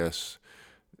incremental, I guess.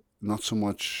 Not so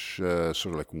much sort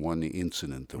of like one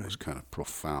incident that was kind of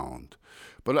profound.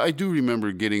 But I do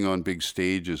remember getting on big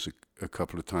stages a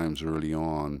couple of times early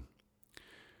on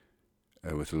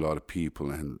with a lot of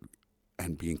people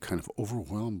and being kind of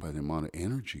overwhelmed by the amount of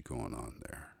energy going on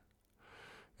there.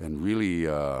 And really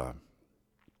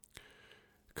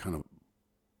kind of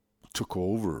took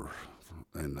over,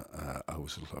 and I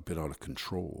was a bit out of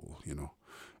control,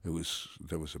 That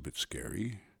was a bit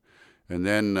scary. And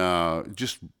then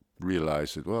just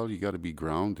realized that, well, you got to be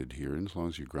grounded here, and as long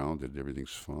as you're grounded,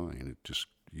 everything's fine.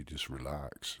 You just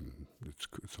relax, and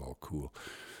it's all cool.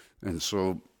 And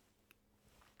so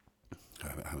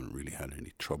I haven't really had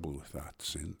any trouble with that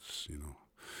since,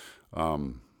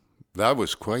 That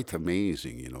was quite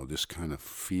amazing, this kind of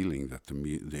feeling that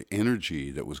the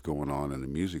energy that was going on in the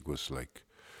music was like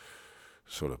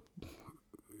sort of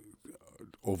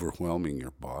overwhelming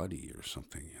your body or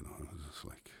something, It's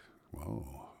like,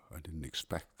 whoa, I didn't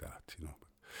expect that,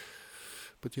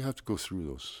 But you have to go through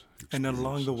those experiences. And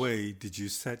along the way, did you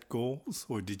set goals,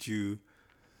 or did you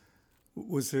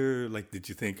Was there, like, did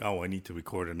you think, oh, I need to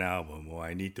record an album or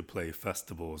I need to play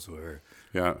festivals, or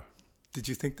Yeah. did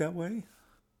you think that way?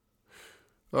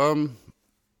 Um,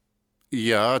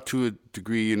 yeah, to a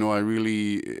degree,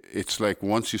 it's like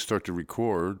once you start to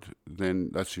record, then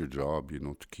that's your job,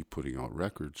 to keep putting out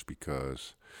records,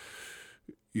 because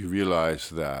you realize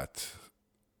that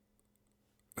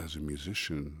as a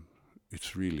musician,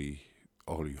 it's really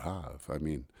all you have. I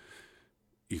mean,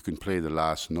 you can play the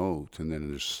last note and then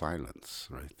there's silence,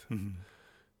 right? Mm-hmm.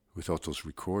 Without those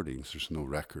recordings, there's no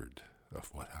record of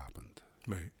what happened,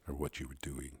 Right. or what you were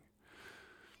doing.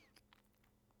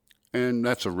 And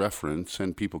that's a reference,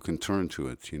 and people can turn to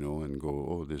it, and go,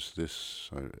 oh,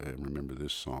 I remember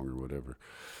this song or whatever.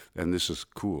 And this is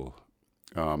cool.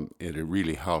 It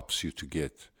really helps you to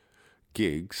get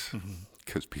gigs,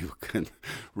 because people can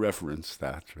reference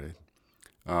that, right?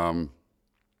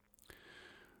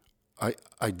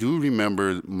 I do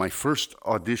remember my first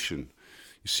audition.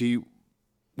 You see,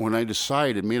 when I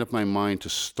made up my mind to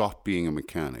stop being a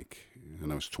mechanic,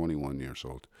 and I was 21 years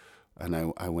old, and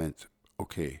I went,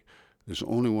 okay, there's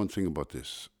only one thing about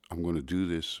this. I'm going to do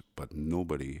this, but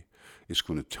nobody is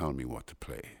going to tell me what to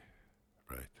play,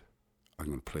 right? I'm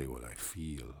going to play what I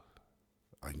feel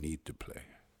I need to play.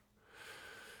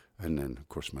 And then, of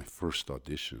course, my first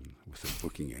audition with a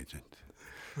booking agent.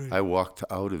 Right. I walked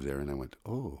out of there and I went,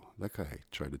 oh, that guy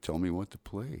tried to tell me what to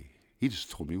play. He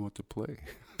just told me what to play.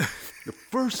 The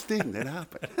first thing that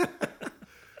happened.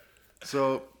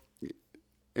 So,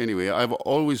 anyway, I've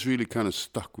always really kind of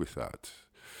stuck with that.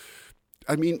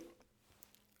 I mean,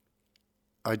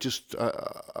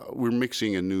 we're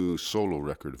mixing a new solo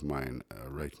record of mine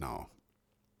right now.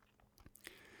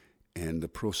 And the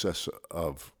process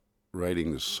of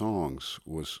writing the songs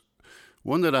was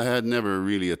one that I had never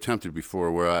really attempted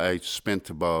before, where I spent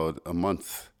about a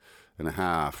month and a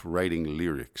half writing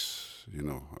lyrics,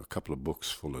 a couple of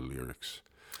books full of lyrics.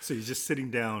 So you're just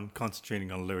sitting down,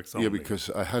 concentrating on lyrics only? Yeah, because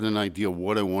I had an idea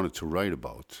what I wanted to write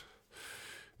about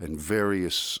and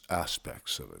various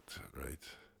aspects of it, right?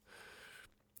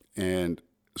 And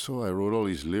so I wrote all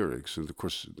these lyrics, and of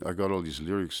course I got all these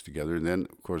lyrics together, and then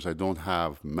of course I don't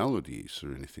have melodies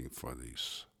or anything for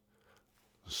these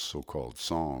so-called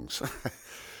songs.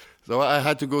 So I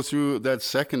had to go through that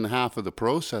second half of the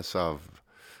process of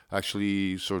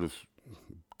actually sort of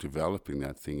developing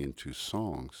that thing into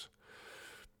songs.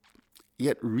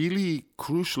 Yet really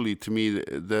crucially to me,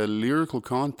 the lyrical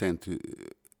content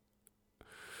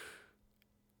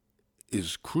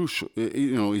is crucial,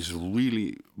 is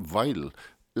really vital.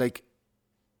 Like,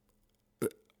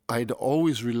 I'd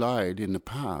always relied in the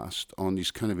past on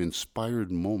these kind of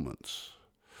inspired moments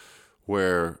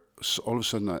where all of a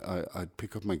sudden I'd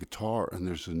pick up my guitar and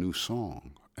there's a new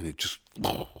song and it just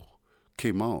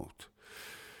came out.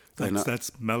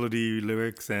 That's melody,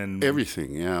 lyrics, and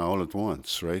everything, yeah, all at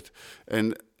once, right?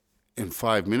 And in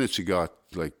 5 minutes you got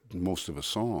like most of a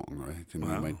song, right? And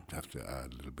you might have to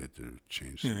add a little bit to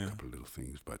change a couple of little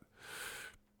things, but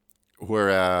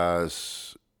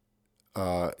whereas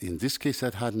in this case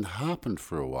that hadn't happened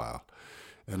for a while.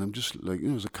 And I'm just like,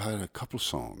 it was a couple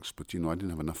songs, but, I didn't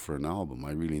have enough for an album.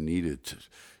 I really needed,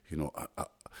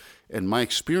 and my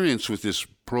experience with this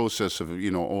process of,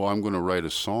 I'm going to write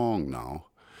a song now,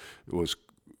 it was,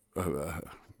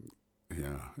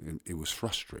 it was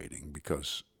frustrating,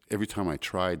 because every time I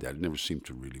tried that, it never seemed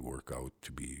to really work out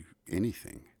to be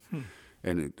anything.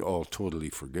 And it all totally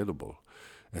forgettable.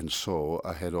 And so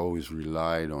I had always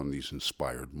relied on these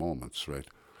inspired moments, right?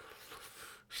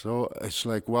 So it's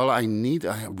like, well, I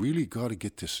really got to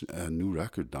get this new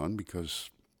record done, because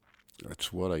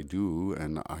that's what I do,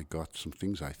 and I got some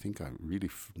things I think I really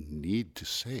need to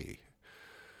say.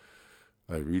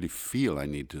 I really feel I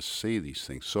need to say these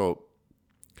things. So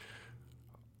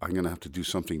I'm going to have to do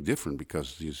something different,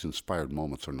 because these inspired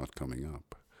moments are not coming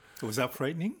up. Was that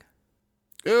frightening?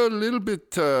 A little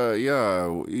bit, yeah.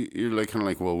 You're like kind of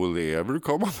like, well, will they ever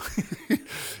come up?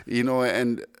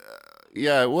 And...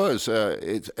 yeah, it was.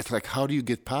 It's like, how do you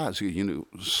get past?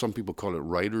 Some people call it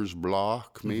writer's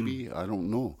block, maybe. I don't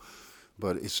know.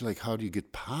 But it's like, how do you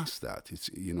get past that? It's,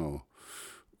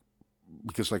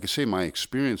 because like I say, my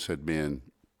experience had been,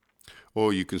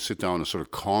 you can sit down and sort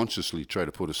of consciously try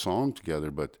to put a song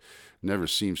together, but never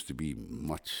seems to be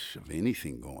much of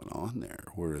anything going on there.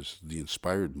 Whereas the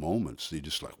inspired moments,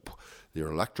 they're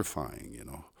electrifying,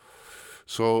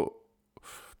 So...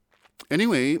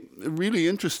 anyway, really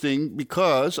interesting,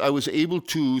 because I was able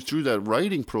to, through that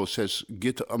writing process,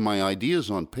 get my ideas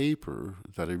on paper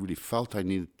that I really felt I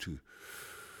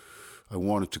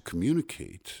wanted to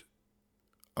communicate.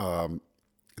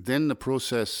 Then the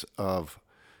process of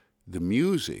the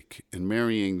music and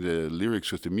marrying the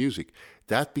lyrics with the music,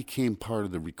 that became part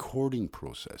of the recording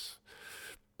process.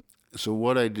 So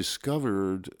what I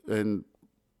discovered, and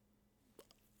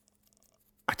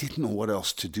I didn't know what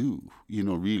else to do,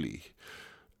 really,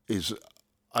 is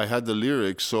I had the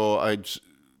lyrics, so I'd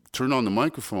turn on the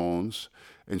microphones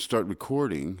and start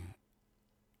recording,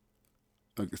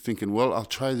 thinking, well, I'll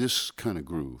try this kind of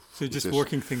groove. So just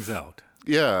working things out.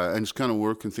 Yeah, and it's kind of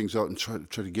working things out and try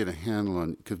to get a handle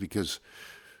on it, because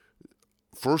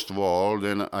first of all,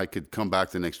 then I could come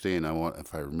back the next day and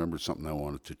if I remembered something I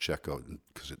wanted to check out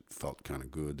because it felt kind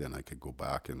of good, then I could go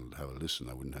back and have a listen.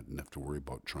 I wouldn't have to worry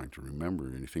about trying to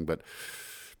remember anything. But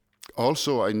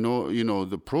also, I know,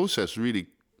 the process really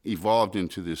evolved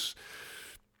into this.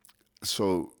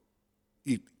 So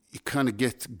you kind of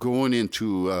get going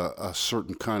into a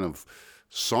certain kind of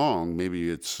song. Maybe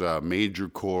it's major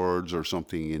chords or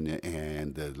something,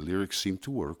 and the lyrics seem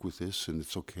to work with this, and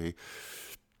it's okay.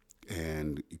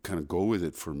 And you kind of go with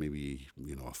it for maybe,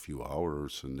 a few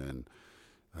hours, and then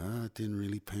it didn't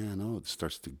really pan out. It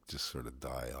starts to just sort of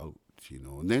die out,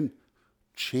 and then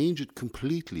change it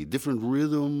completely. Different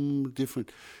rhythm,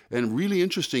 and really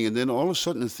interesting. And then all of a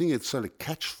sudden the thing, it sort of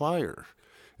catch fire.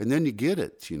 And then you get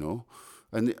it,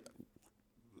 And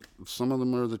some of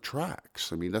them are the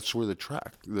tracks. I mean, that's where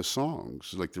the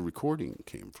songs, like the recording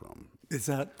came from. Is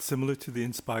that similar to the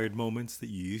inspired moments that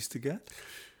you used to get?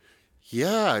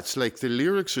 Yeah, it's like the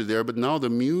lyrics are there, but now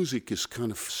the music is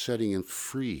kind of setting it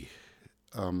free.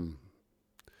 I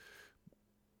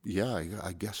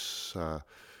guess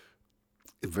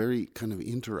very kind of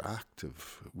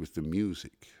interactive with the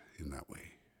music in that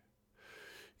way.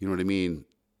 You know what I mean?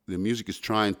 The music is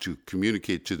trying to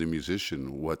communicate to the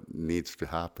musician what needs to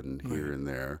happen here and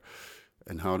there,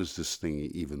 and how does this thing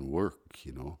even work,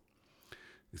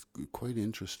 It's quite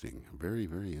interesting, very,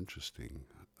 very interesting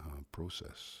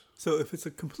process. So if it's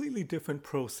a completely different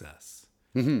process,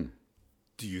 Mm-hmm.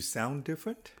 do you sound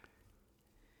different?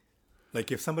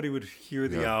 Like if somebody would hear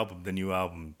the new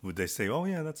album, would they say, oh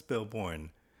yeah, that's Bill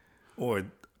Bourne? Or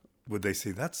would they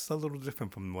say, that's a little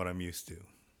different from what I'm used to?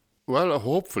 Well,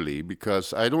 hopefully,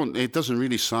 because it doesn't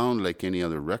really sound like any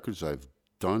other records I've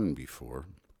done before.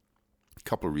 A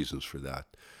couple of reasons for that.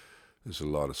 There's a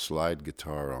lot of slide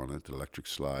guitar on it, electric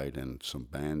slide, and some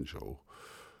banjo.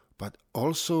 But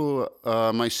also,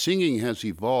 my singing has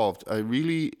evolved. I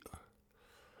really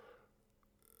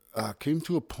came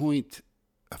to a point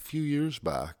a few years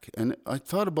back, and I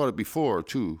thought about it before,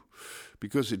 too,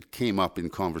 because it came up in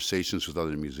conversations with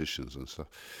other musicians and stuff,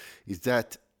 is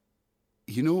that,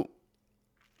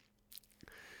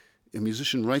 a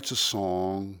musician writes a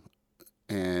song,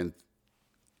 and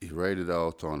you write it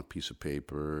out on a piece of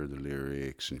paper, the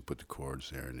lyrics, and you put the chords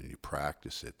there, and then you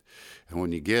practice it. And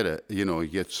when you get it, you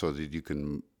get so that you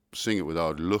can sing it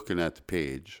without looking at the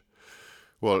page.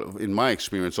 Well, in my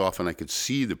experience, often I could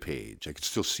see the page. I could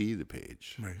still see the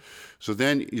page. Right. So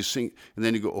then you sing, and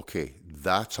then you go, okay,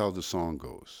 that's how the song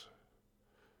goes.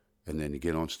 And then you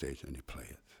get on stage and you play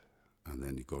it. And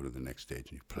then you go to the next stage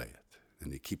and you play it.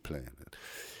 And you keep playing it.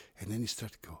 And then you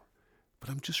start to go, but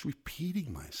I'm just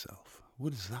repeating myself.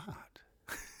 What is that?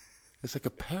 It's like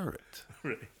a parrot.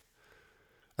 Right.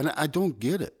 And I don't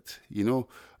get it,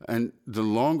 And the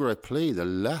longer I play, the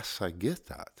less I get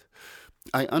that.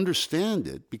 I understand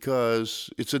it because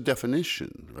it's a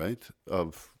definition, right,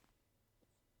 of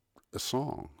a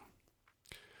song.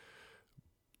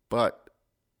 But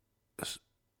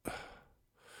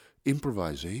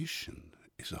improvisation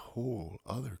is a whole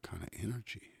other kind of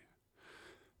energy.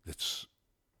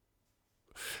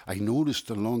 I noticed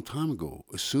a long time ago,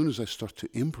 as soon as I start to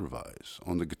improvise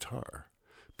on the guitar,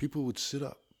 people would sit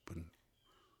up and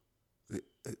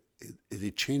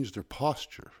they change their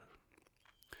posture.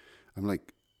 I'm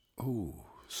like, oh,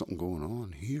 something going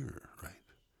on here, right?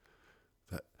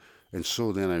 And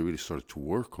so then I really started to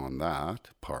work on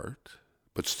that part,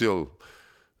 but still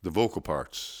the vocal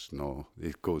parts, no,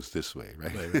 it goes this way,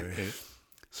 right? Right.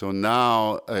 So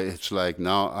now it's like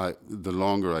the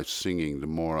longer I'm singing, the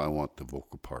more I want the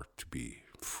vocal part to be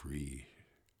free.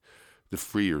 The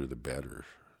freer, the better,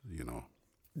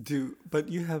 But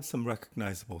you have some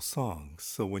recognizable songs.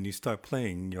 So when you start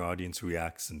playing, your audience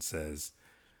reacts and says,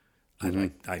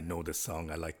 I know this song,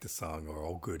 I like this song, or,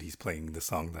 oh, good, he's playing the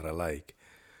song that I like.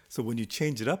 So when you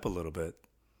change it up a little bit,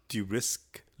 do you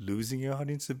risk losing your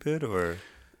audience a bit, or?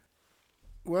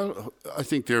 Well, I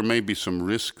think there may be some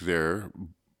risk there,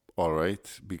 all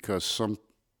right, because sometimes,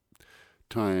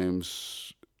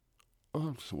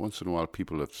 once in a while,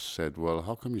 people have said, well,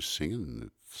 how come you're singing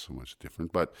it so much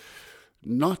different? But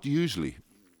not usually,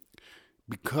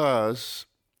 because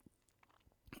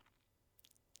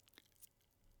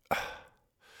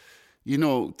you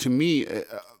know, to me,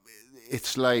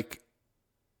 it's like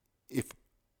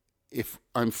if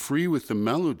I'm free with the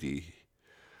melody,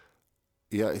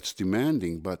 yeah, it's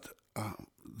demanding, but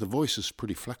the voice is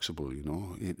pretty flexible, you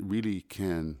know. It really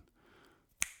can,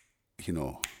 you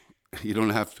know, you don't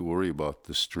have to worry about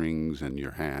the strings and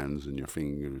your hands and your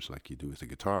fingers like you do with the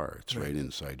guitar. It's right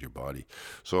inside your body.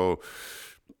 So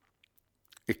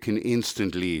it can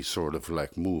instantly sort of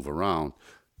like move around.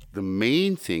 The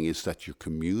main thing is that you're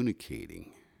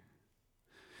communicating.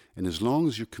 And as long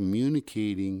as you're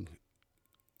communicating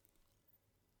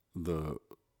the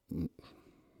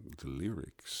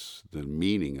lyrics, the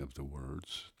meaning of the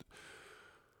words,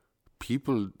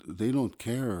 people, they don't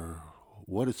care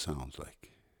what it sounds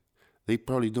like. They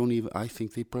probably don't even, I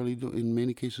think they probably don't, in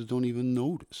many cases, don't even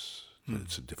notice that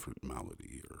it's a different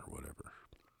melody or whatever.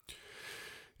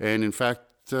 And in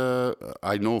fact,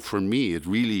 I know for me, it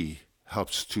really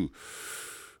helps to,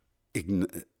 in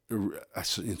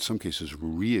some cases,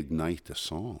 reignite a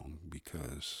song,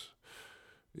 because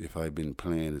if I've been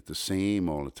playing it the same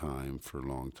all the time for a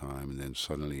long time, and then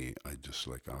suddenly I just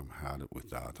like, I've had it with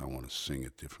that, I want to sing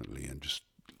it differently and just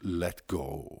let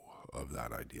go of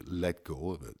that idea, let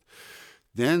go of it.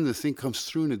 Then the thing comes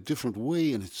through in a different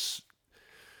way, and it's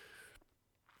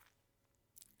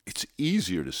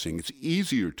easier to sing, it's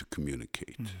easier to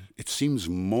communicate. It seems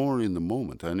more in the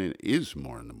moment, and it is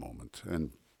more in the moment,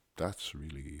 and that's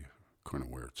really kind of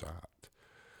where it's at.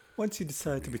 Once you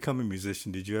decided to become a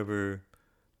musician, did you ever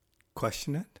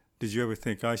question it? Did you ever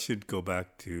think I should go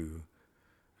back to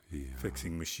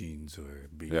fixing machines or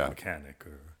being a mechanic?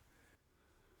 Or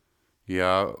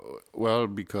Yeah, well,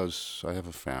 because I have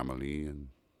a family, and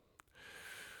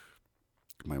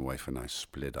my wife and I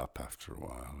split up after a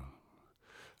while.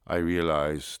 I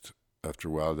realized after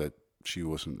a while that she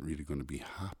wasn't really going to be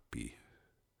happy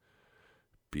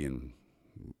being,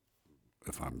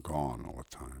 if I'm gone all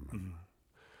the time.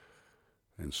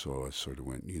 And so I sort of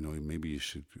went, you know, maybe we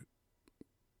should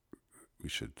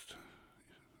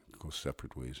go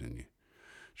separate ways, and you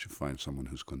should find someone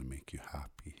who's going to make you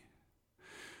happy.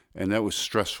 And that was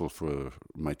stressful for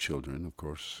my children, of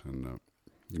course, and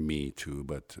me too,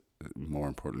 but more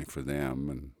importantly for them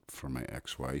and for my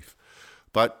ex-wife.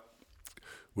 But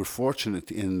we're fortunate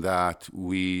in that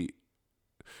it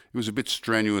was a bit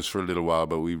strenuous for a little while,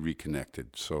 but we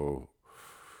reconnected. So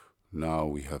now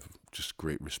we have just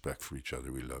great respect for each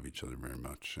other. We love each other very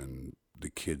much. And the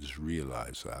kids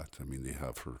realize that. I mean, they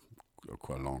have for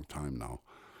quite a long time now.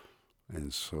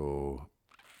 And so,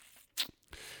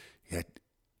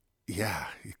 yeah,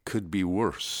 it could be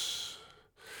worse.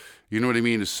 You know what I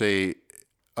mean? To say,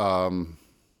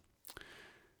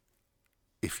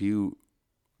 if you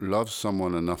love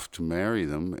someone enough to marry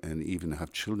them and even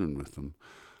have children with them,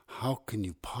 how can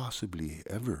you possibly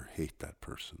ever hate that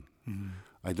person?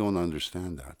 I don't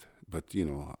understand that. But, you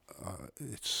know,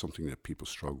 it's something that people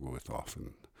struggle with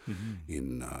often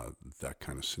in that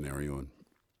kind of scenario. And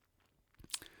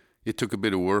it took a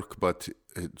bit of work, but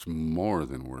it's more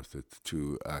than worth it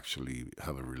to actually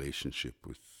have a relationship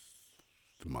with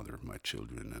the mother of my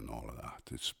children and all of that.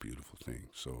 It's a beautiful thing.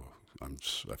 So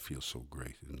I feel so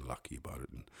great and lucky about it.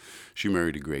 And she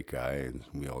married a great guy, and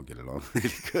we all get along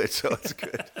really good, so it's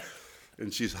good.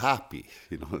 And she's happy,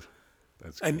 you know.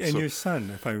 That's good. And your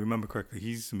son, if I remember correctly,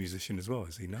 he's a musician as well,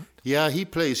 is he not? Yeah, he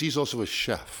plays. He's also a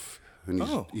chef. And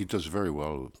he does very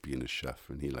well being a chef,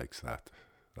 and he likes that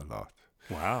a lot.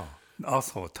 Wow.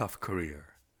 Also a tough career,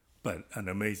 but an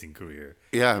amazing career.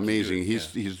 Yeah, amazing.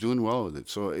 He's doing well with it,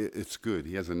 so it's good.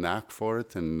 He has a knack for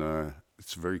it, and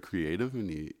it's very creative, and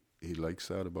he likes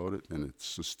that about it, and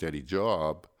it's a steady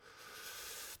job.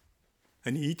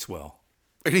 And he eats well.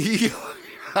 And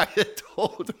I had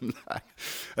told him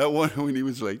that when he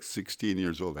was like 16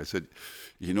 years old. I said,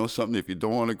 you know something, if you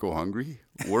don't want to go hungry,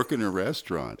 work in a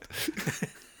restaurant.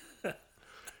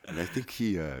 And I think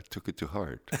he took it to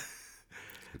heart.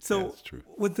 So that's true.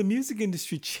 With the music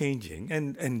industry changing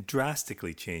and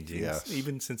drastically changing,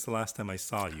 even since the last time I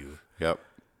saw you,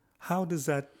 how does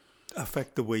that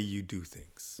affect the way you do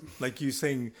things? Like you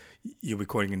saying you're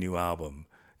recording a new album.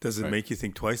 Does it make you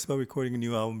think twice about recording a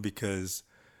new album because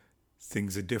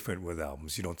things are different with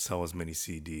albums? You don't sell as many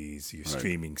CDs, you're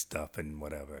streaming stuff and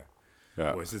whatever.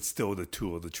 Yeah. Or is it still the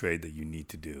tool of the trade that you need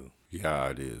to do? Yeah,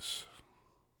 it is.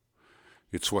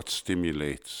 It's what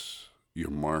stimulates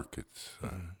your market.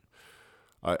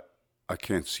 I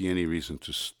can't see any reason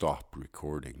to stop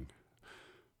recording.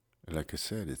 Like I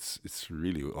said, it's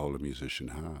really all a musician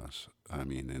has. I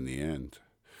mean, in the end,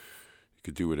 you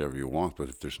could do whatever you want, but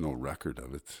if there's no record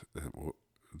of it,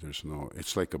 there's no.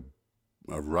 It's like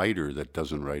a writer that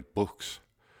doesn't write books.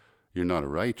 You're not a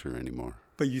writer anymore.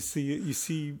 But you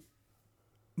see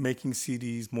making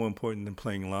CDs more important than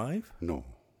playing live? No.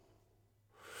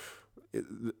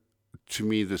 To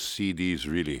me, the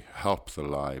CDs really help the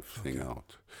live thing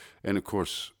out. And of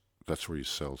course, that's where you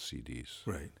sell CDs.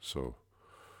 Right. So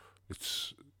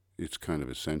it's kind of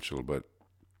essential. But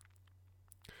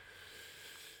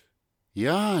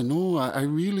yeah, no, I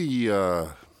really, I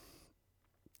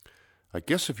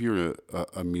guess if you're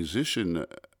a musician,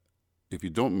 if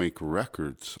you don't make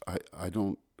records, I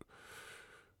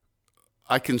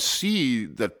can see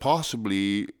that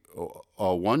possibly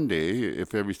one day,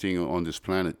 if everything on this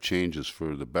planet changes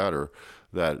for the better,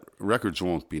 that records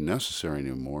won't be necessary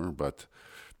anymore. But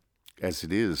as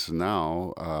it is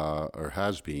now, or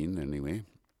has been anyway,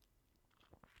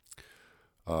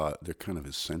 they're kind of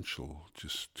essential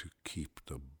just to keep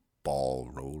the ball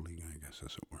rolling, I guess,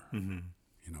 as it were. Mm-hmm.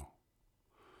 You know,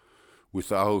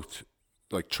 without,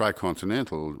 like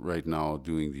Tricontinental right now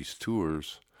doing these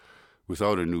tours,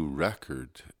 without a new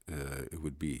record, it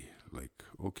would be like,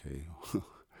 okay,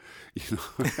 you know,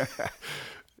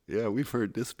 yeah, we've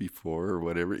heard this before or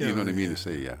whatever. Yeah, you know what I mean? yeah. To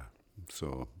say, yeah.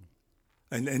 So,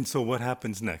 And so what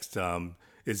happens next?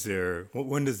 Is there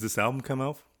when does this album come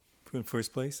out in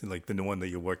first place? And like the one that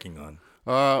you're working on?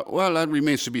 well, that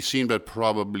remains to be seen, but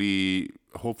probably,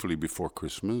 hopefully before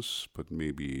Christmas, but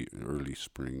maybe early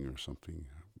spring or something.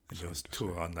 And just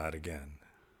tour on that again.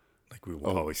 Like we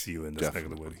will always see you in this neck of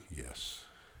the woods. Yes.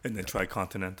 And then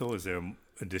Tricontinental, is there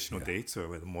additional dates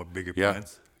or more bigger Yeah.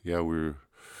 plans? Yeah, we're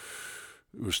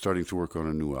starting to work on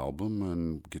a new album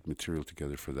and get material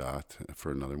together for that,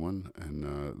 for another one.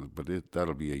 And but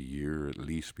that'll be a year at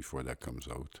least before that comes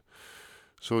out.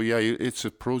 So yeah, it's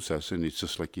a process, and it's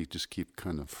just like you just keep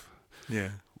kind of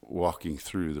walking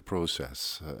through the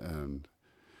process, and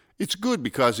it's good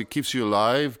because it keeps you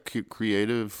alive,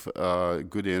 creative,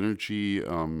 good energy.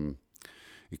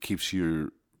 It keeps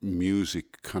your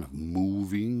music kind of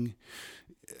moving.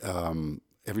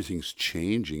 Everything's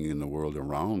changing in the world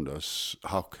around us.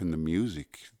 How can the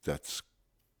music that's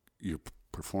you're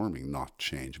performing not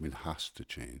change? I mean, it has to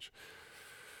change.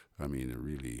 I mean, it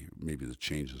really, maybe the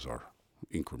changes are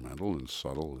incremental and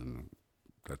subtle, and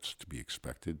that's to be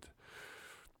expected.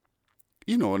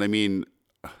 You know what I mean?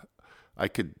 I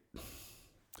could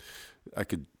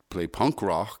play punk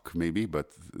rock maybe, but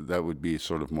that would be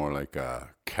sort of more like a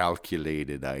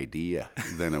calculated idea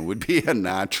than it would be a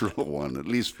natural one, at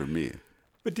least for me.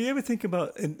 But do you ever think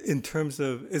about, in terms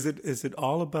of, is it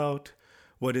all about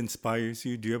what inspires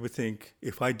you? Do you ever think,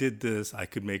 if I did this, I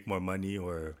could make more money?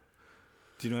 Or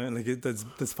do you know, like,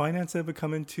 does finance ever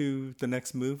come into the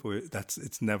next move, or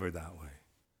it's never that way?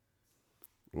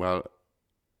 Well,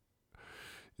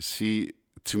 see,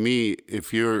 to me,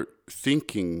 if you're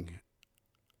thinking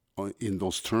in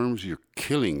those terms, you're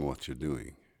killing what you're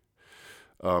doing.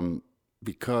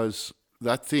 Because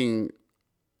that thing,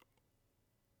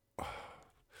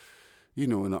 you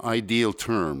know, in ideal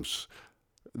terms,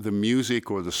 the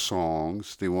music or the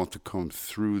songs, they want to come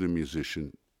through the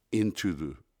musician into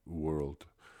the world,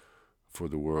 for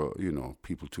the world, you know,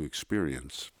 people to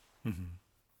experience. Mm-hmm.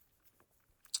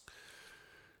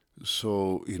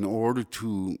 So in order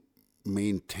to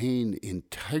maintain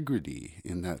integrity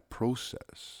in that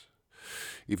process,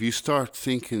 if you start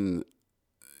thinking,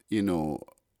 you know,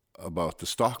 about the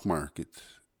stock market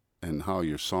and how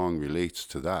your song relates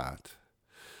to that,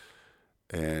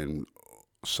 and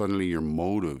suddenly your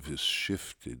motive is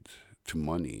shifted to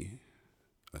money,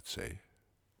 let's say,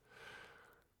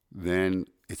 then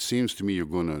it seems to me you're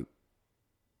going to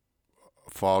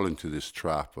fall into this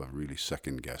trap of really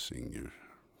second-guessing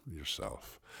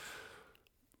yourself.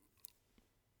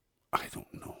 I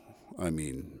don't know. I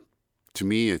mean, to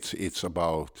me, it's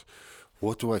about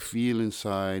what do I feel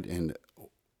inside, and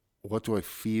what do I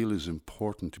feel is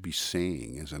important to be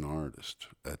saying as an artist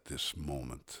at this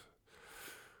moment.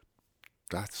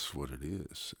 That's what it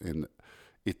is. And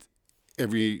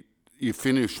you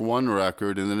finish one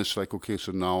record, and then it's like, okay,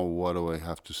 so now what do I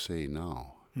have to say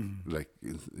now? Mm-hmm. Like,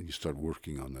 you start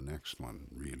working on the next one,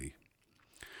 really.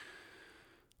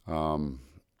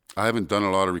 I haven't done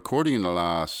a lot of recording in the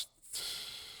last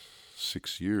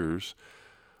 6 years.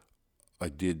 I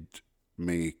did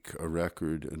make a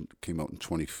record and came out in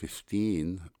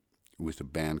 2015 with a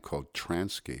band called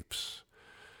Transcapes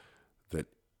that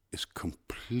is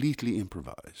completely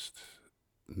improvised.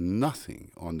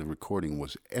 Nothing on the recording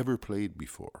was ever played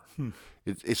before.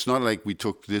 It's not like we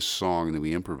took this song and then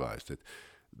we improvised it.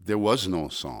 There was no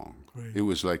song. Right. It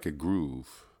was like a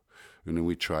groove. And then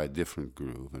we tried different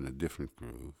groove and a different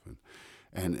groove.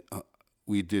 And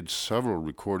we did several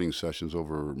recording sessions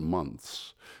over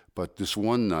months. But this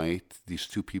one night, these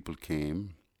two people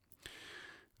came.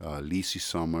 Lisi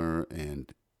Summer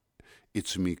and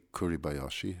Itsumi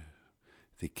Kuribayashi.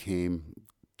 They came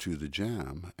to the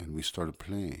jam and we started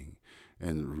playing.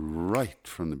 And right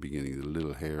from the beginning, the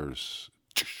little hairs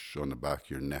on the back of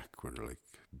your neck were like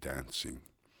dancing.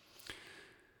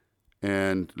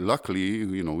 And luckily,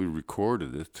 you know, we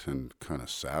recorded it and kind of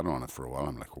sat on it for a while.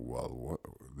 I'm like, well, what,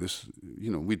 this,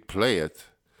 you know, we'd play it.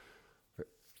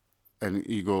 And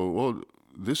you go, well,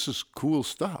 this is cool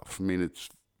stuff. I mean, it's,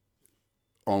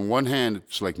 on one hand,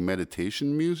 it's like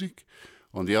meditation music.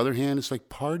 On the other hand, it's like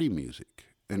party music.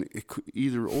 And it could,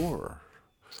 either or.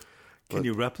 Can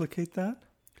you replicate that?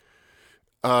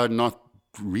 Not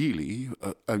really.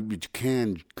 You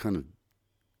can kind of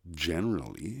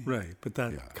generally. Right, but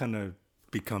that kind of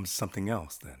becomes something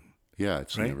else then. Yeah,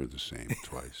 it's right? never the same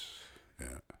twice.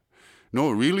 Yeah.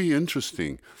 No, really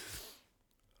interesting.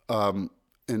 And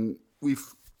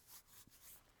we've,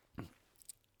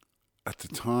 at the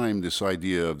time, this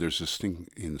idea of, there's this thing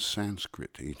in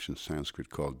Sanskrit, ancient Sanskrit,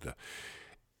 called the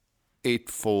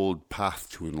Eightfold Path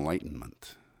to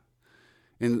Enlightenment.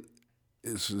 And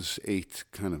it's 8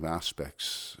 kind of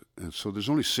aspects. And so there's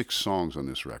only 6 songs on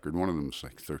this record. One of them is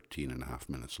like 13 and a half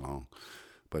minutes long.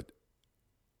 But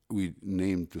we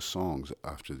named the songs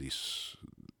after these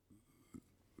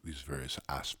various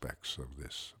aspects of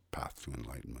this path to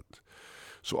enlightenment.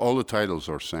 So all the titles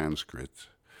are Sanskrit.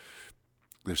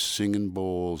 There's singing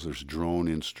bowls, there's drone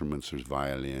instruments, there's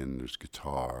violin, there's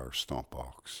guitar, stomp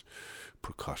box,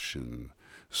 percussion,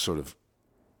 sort of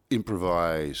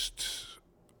improvised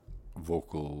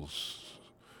vocals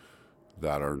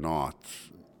that are not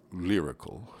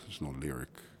lyrical. There's no lyric.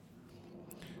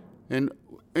 And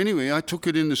anyway, I took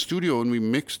it in the studio and we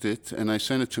mixed it and I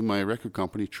sent it to my record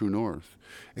company, True North.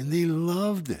 And they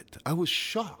loved it. I was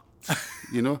shocked,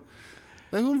 you know.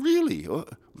 I go, really? Oh,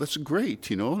 that's great,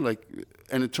 you know. Like,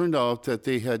 and it turned out that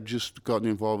they had just gotten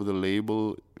involved with a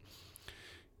label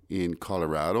in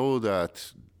Colorado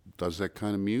that does that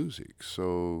kind of music.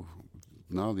 So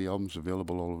now the album's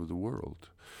available all over the world.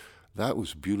 That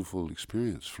was a beautiful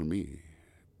experience for me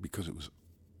because it was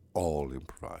all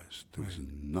improvised. There was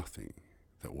nothing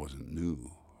that wasn't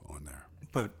new on there.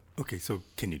 But, okay, so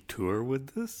can you tour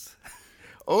with this?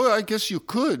 Oh, I guess you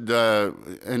could.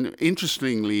 And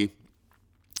interestingly,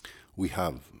 we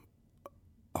have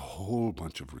a whole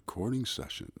bunch of recording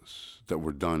sessions that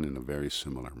were done in a very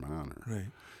similar manner. Right.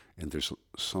 And there's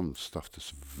some stuff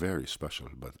that's very special,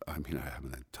 but I mean, I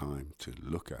haven't had time to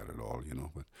look at it all, you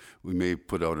know, but we may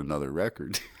put out another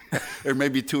record, or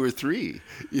maybe 2 or 3,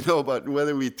 you know, but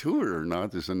whether we tour or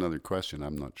not is another question.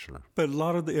 I'm not sure. But a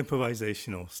lot of the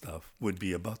improvisational stuff would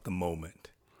be about the moment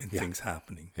and things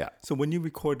happening. Yeah. So when you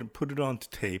record and put it onto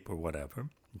tape or whatever,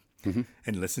 and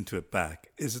listen to it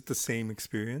back, is it the same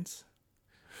experience?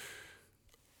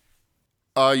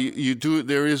 You do.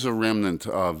 There is a remnant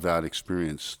of that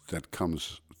experience that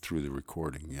comes through the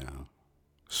recording. Yeah,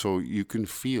 so you can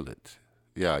feel it.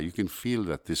 Yeah, you can feel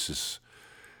that this is.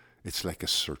 It's like a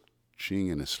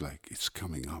searching, and it's like it's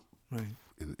coming up. Right.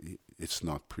 It's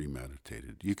not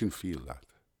premeditated. You can feel that.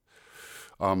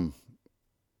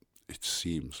 It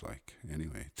seems like,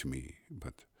 anyway, to me.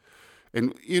 But,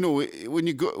 and you know, when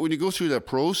you go through that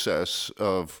process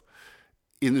of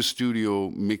in the studio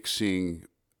mixing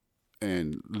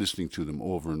and listening to them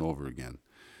over and over again,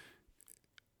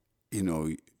 you know,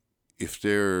 if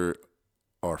there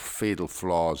are fatal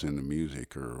flaws in the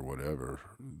music or whatever,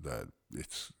 that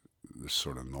there's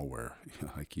sort of nowhere. You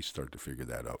know, like you start to figure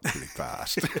that out pretty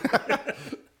fast.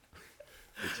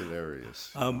 It's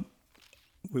hilarious.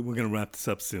 We're going to wrap this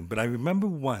up soon, but I remember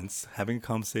once having a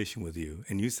conversation with you,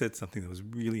 and you said something that was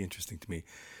really interesting to me.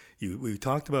 We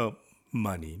talked about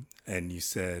money, and you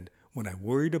said, when I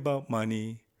worried about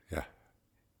money... Yeah.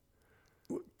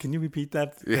 Can you repeat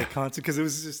that concept? Because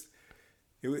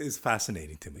it was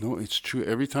fascinating to me. No, it's true.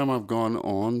 Every time I've gone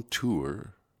on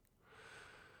tour,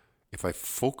 if I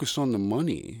focus on the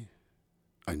money,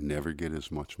 I never get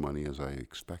as much money as I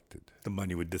expected. The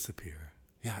money would disappear.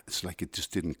 Yeah, it's like it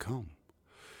just didn't come.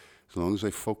 As long as I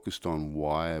focused on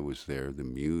why I was there, the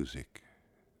music,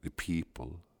 the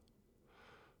people,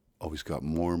 always got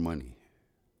more money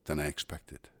than I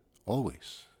expected.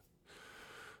 Always.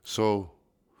 So,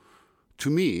 to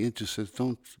me, it just says,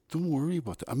 don't worry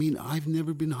about that. I mean, I've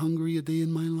never been hungry a day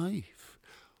in my life.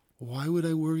 Why would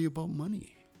I worry about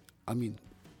money? I mean,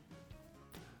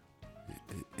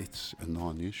 it's a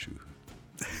non-issue.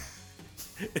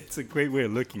 It's a great way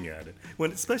of looking at it,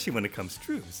 especially when it comes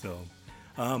true. So,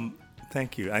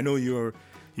 thank you. I know you're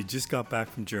You just got back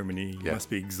from Germany. You Yeah. must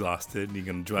be exhausted. You're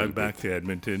going to drive back to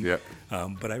Edmonton. Yeah.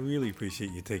 But I really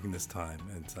appreciate you taking this time.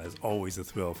 It's always a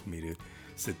thrill for me to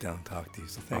sit down and talk to you.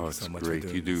 So thank you so much great. for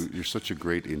doing this. You're such a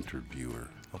great interviewer.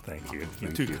 Well, thank you. You're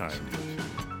Thank too you.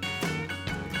 kind.